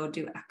need to go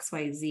do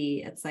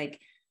XYZ. It's like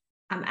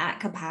I'm at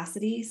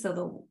capacity.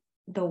 So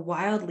the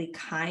wildly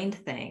kind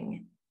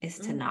thing is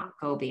to not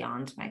go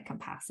beyond my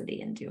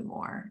capacity and do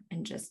more,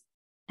 and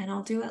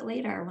I'll do it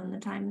later when the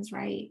time is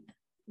right.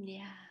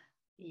 Yeah.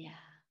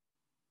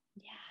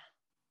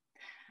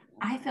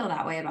 I feel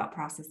that way about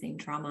processing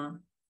trauma.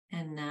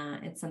 And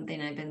it's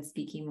something I've been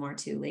speaking more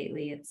to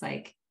lately. It's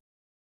like,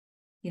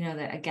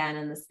 that again,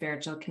 in the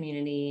spiritual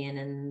community and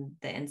in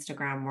the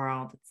Instagram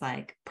world, it's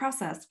like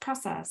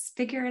process,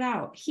 figure it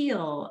out,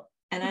 heal.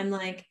 And I'm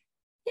like,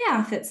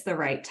 yeah, if it's the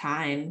right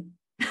time.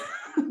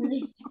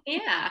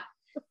 Yeah.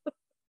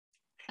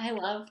 I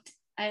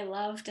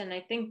loved, and I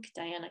think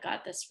Diana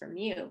got this from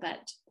you,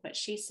 but what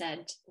she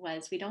said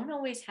was, we don't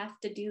always have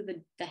to do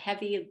the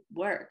heavy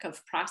work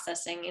of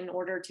processing in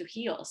order to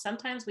heal.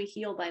 Sometimes we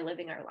heal by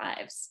living our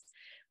lives.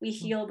 We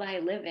heal by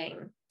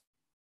living.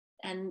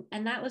 And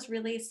that was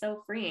really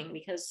so freeing,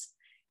 because,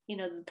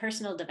 the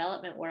personal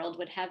development world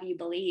would have you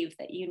believe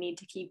that you need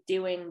to keep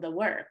doing the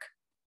work.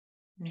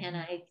 Mm-hmm. And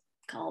I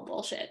call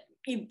bullshit.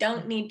 You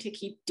don't need to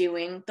keep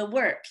doing the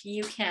work.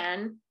 You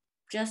can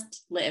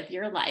just live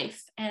your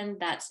life, and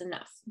that's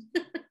enough.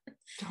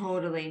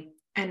 Totally.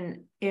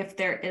 And if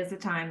there is a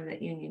time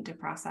that you need to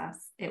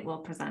process, it will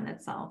present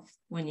itself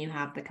when you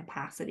have the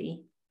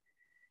capacity.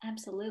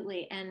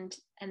 Absolutely. And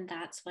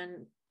that's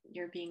when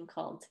you're being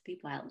called to be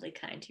wildly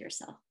kind to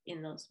yourself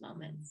in those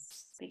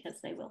moments,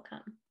 because they will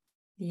come.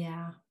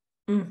 Yeah.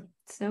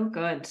 So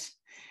good.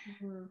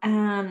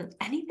 Mm-hmm.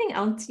 Anything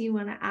else you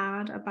want to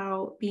add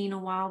about being a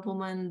wild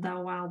woman, the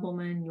wild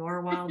woman,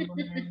 your wild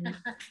woman?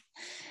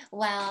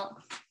 Well,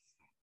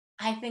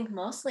 I think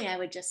mostly I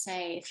would just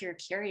say, if you're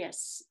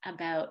curious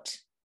about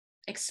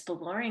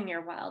exploring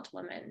your wild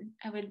woman,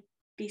 I would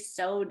be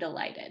so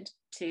delighted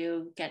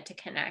to get to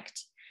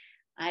connect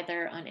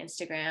either on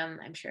Instagram.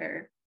 I'm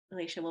sure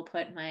Alicia will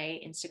put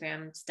my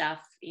Instagram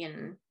stuff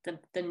in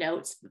the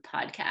notes of the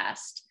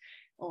podcast,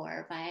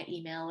 or via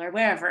email, or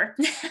wherever.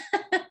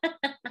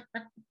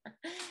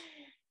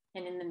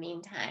 And in the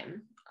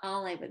meantime,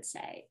 all I would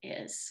say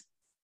is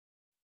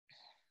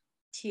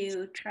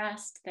to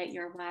trust that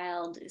your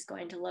wild is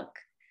going to look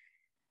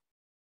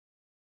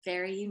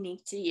very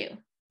unique to you.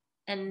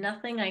 And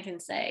nothing I can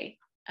say,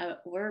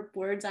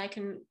 words I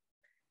can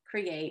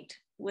create,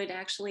 would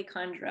actually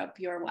conjure up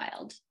your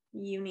wild.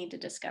 You need to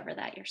discover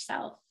that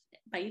yourself,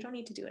 but you don't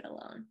need to do it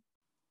alone.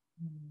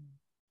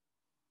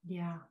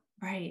 Yeah,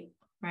 right.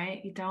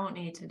 You don't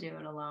need to do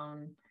it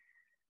alone.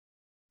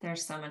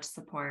 There's so much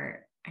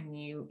support, and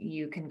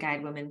you can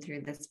guide women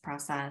through this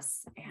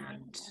process.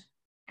 And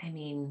I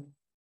mean,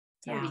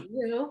 so do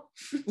you.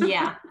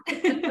 Yeah.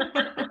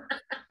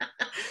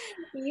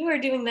 You are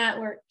doing that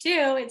work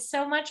too. It's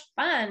so much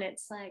fun.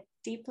 It's like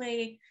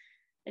a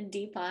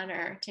deep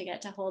honor to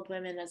get to hold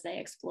women as they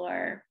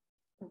explore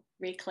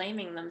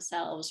reclaiming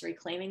themselves,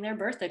 reclaiming their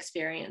birth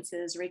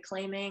experiences,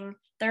 reclaiming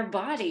their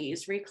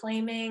bodies,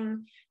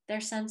 reclaiming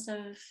their sense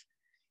of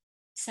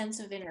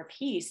inner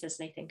peace as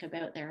they think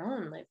about their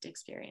own lived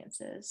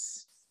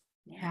experiences.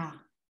 Yeah.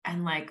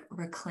 And like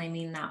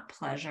reclaiming that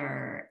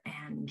pleasure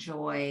and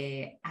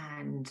joy.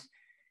 And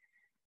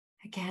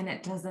again, I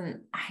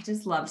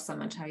just love so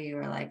much how you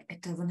were like,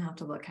 it doesn't have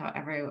to look how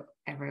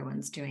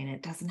everyone's doing it.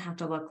 It doesn't have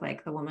to look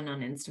like the woman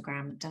on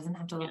Instagram. It doesn't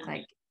have to look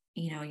like,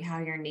 how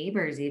your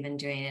neighbor's even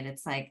doing it.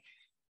 It's like,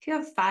 if you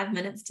have 5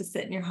 minutes to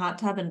sit in your hot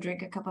tub and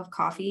drink a cup of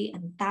coffee,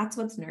 and that's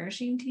what's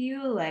nourishing to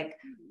you, like,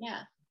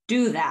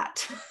 do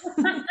that.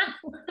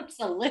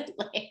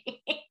 Absolutely.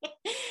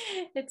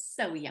 It's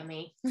so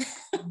yummy.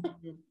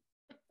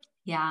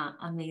 Yeah,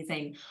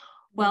 amazing.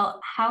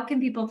 Well, how can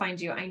people find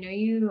you? I know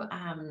you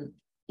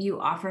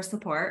offer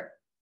support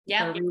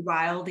for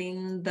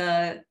rewilding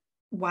the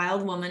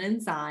wild woman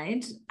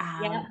inside.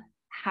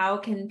 How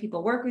can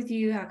people work with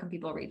you? How can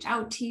people reach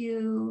out to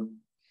you?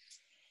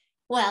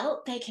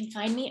 Well, they can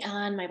find me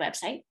on my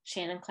website,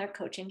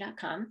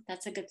 shannonclarkcoaching.com.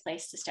 That's a good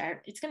place to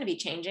start. It's going to be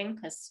changing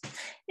because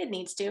it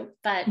needs to,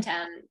 but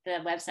the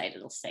website,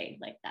 it'll stay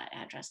like that.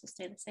 Address will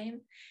stay the same.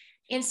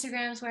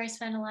 Instagram is where I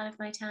spend a lot of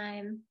my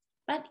time,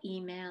 but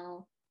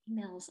email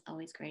is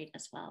always great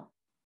as well.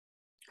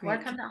 Great. Or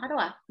come to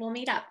Ottawa. We'll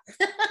meet up.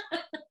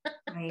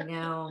 I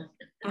know.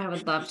 I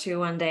would love to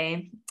one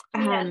day.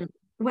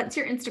 What's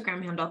your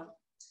Instagram handle?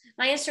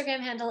 My Instagram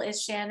handle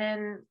is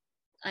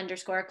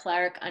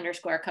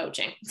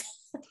Shannon_Clark_coaching.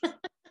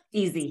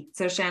 Easy.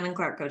 So Shannon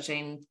Clark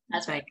Coaching.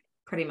 That's like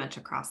pretty much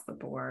across the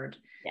board.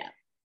 Yeah.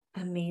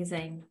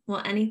 Amazing.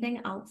 Well,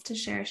 anything else to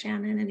share,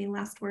 Shannon? Any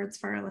last words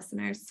for our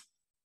listeners?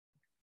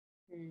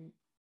 I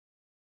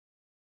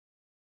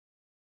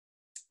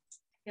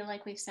feel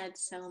like we've said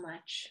so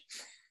much.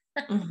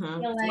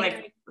 Mm-hmm.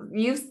 Like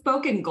you've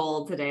spoken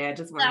gold today. I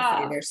just want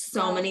to say there's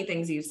so many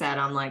things you said.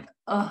 I'm like,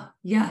 oh,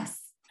 yes.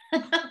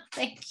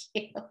 Thank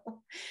you.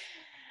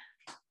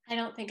 I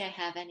don't think I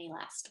have any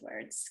last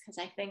words, because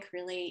I think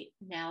really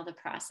now the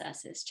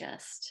process is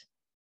just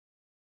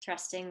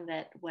trusting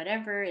that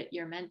whatever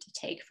you're meant to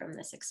take from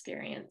this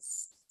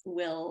experience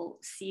will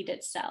seed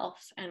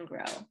itself and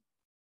grow.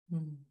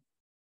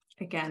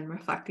 Again,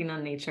 reflecting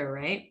on nature,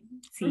 right?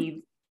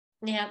 Seed,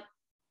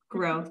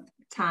 growth,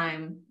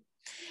 time.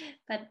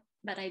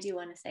 But I do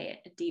want to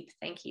say a deep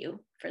thank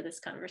you for this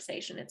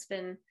conversation. It's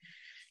been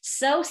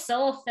so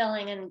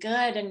soul-filling and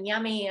good and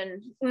yummy,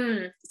 and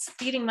it's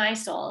feeding my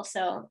soul.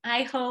 So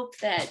I hope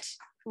that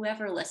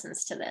whoever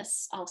listens to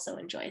this also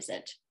enjoys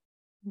it.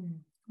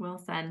 Well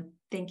said.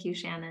 Thank you,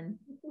 Shannon.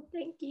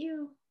 Thank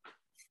you.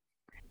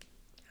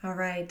 All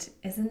right.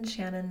 Isn't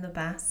Shannon the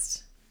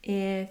best?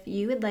 If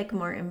you would like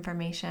more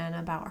information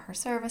about her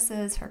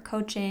services, her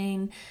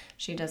coaching,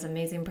 she does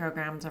amazing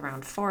programs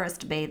around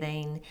forest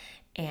bathing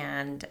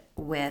and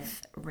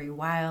with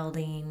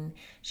rewilding.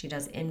 She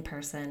does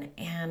in-person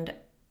and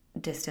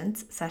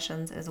distance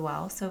sessions as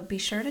well. So be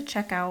sure to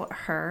check out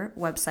her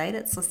website.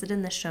 It's listed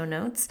in the show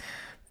notes,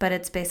 but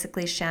it's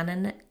basically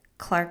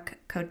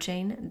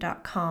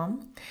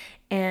ShannonClarkCoaching.com.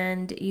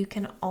 And you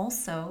can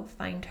also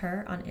find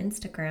her on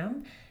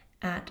Instagram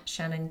at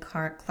Shannon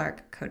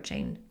Clark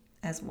Coaching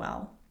as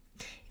well.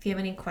 If you have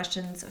any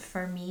questions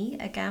for me,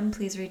 again,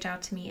 please reach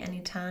out to me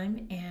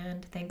anytime.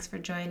 And thanks for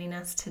joining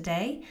us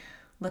today.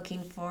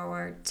 Looking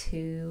forward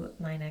to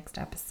my next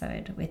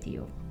episode with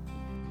you.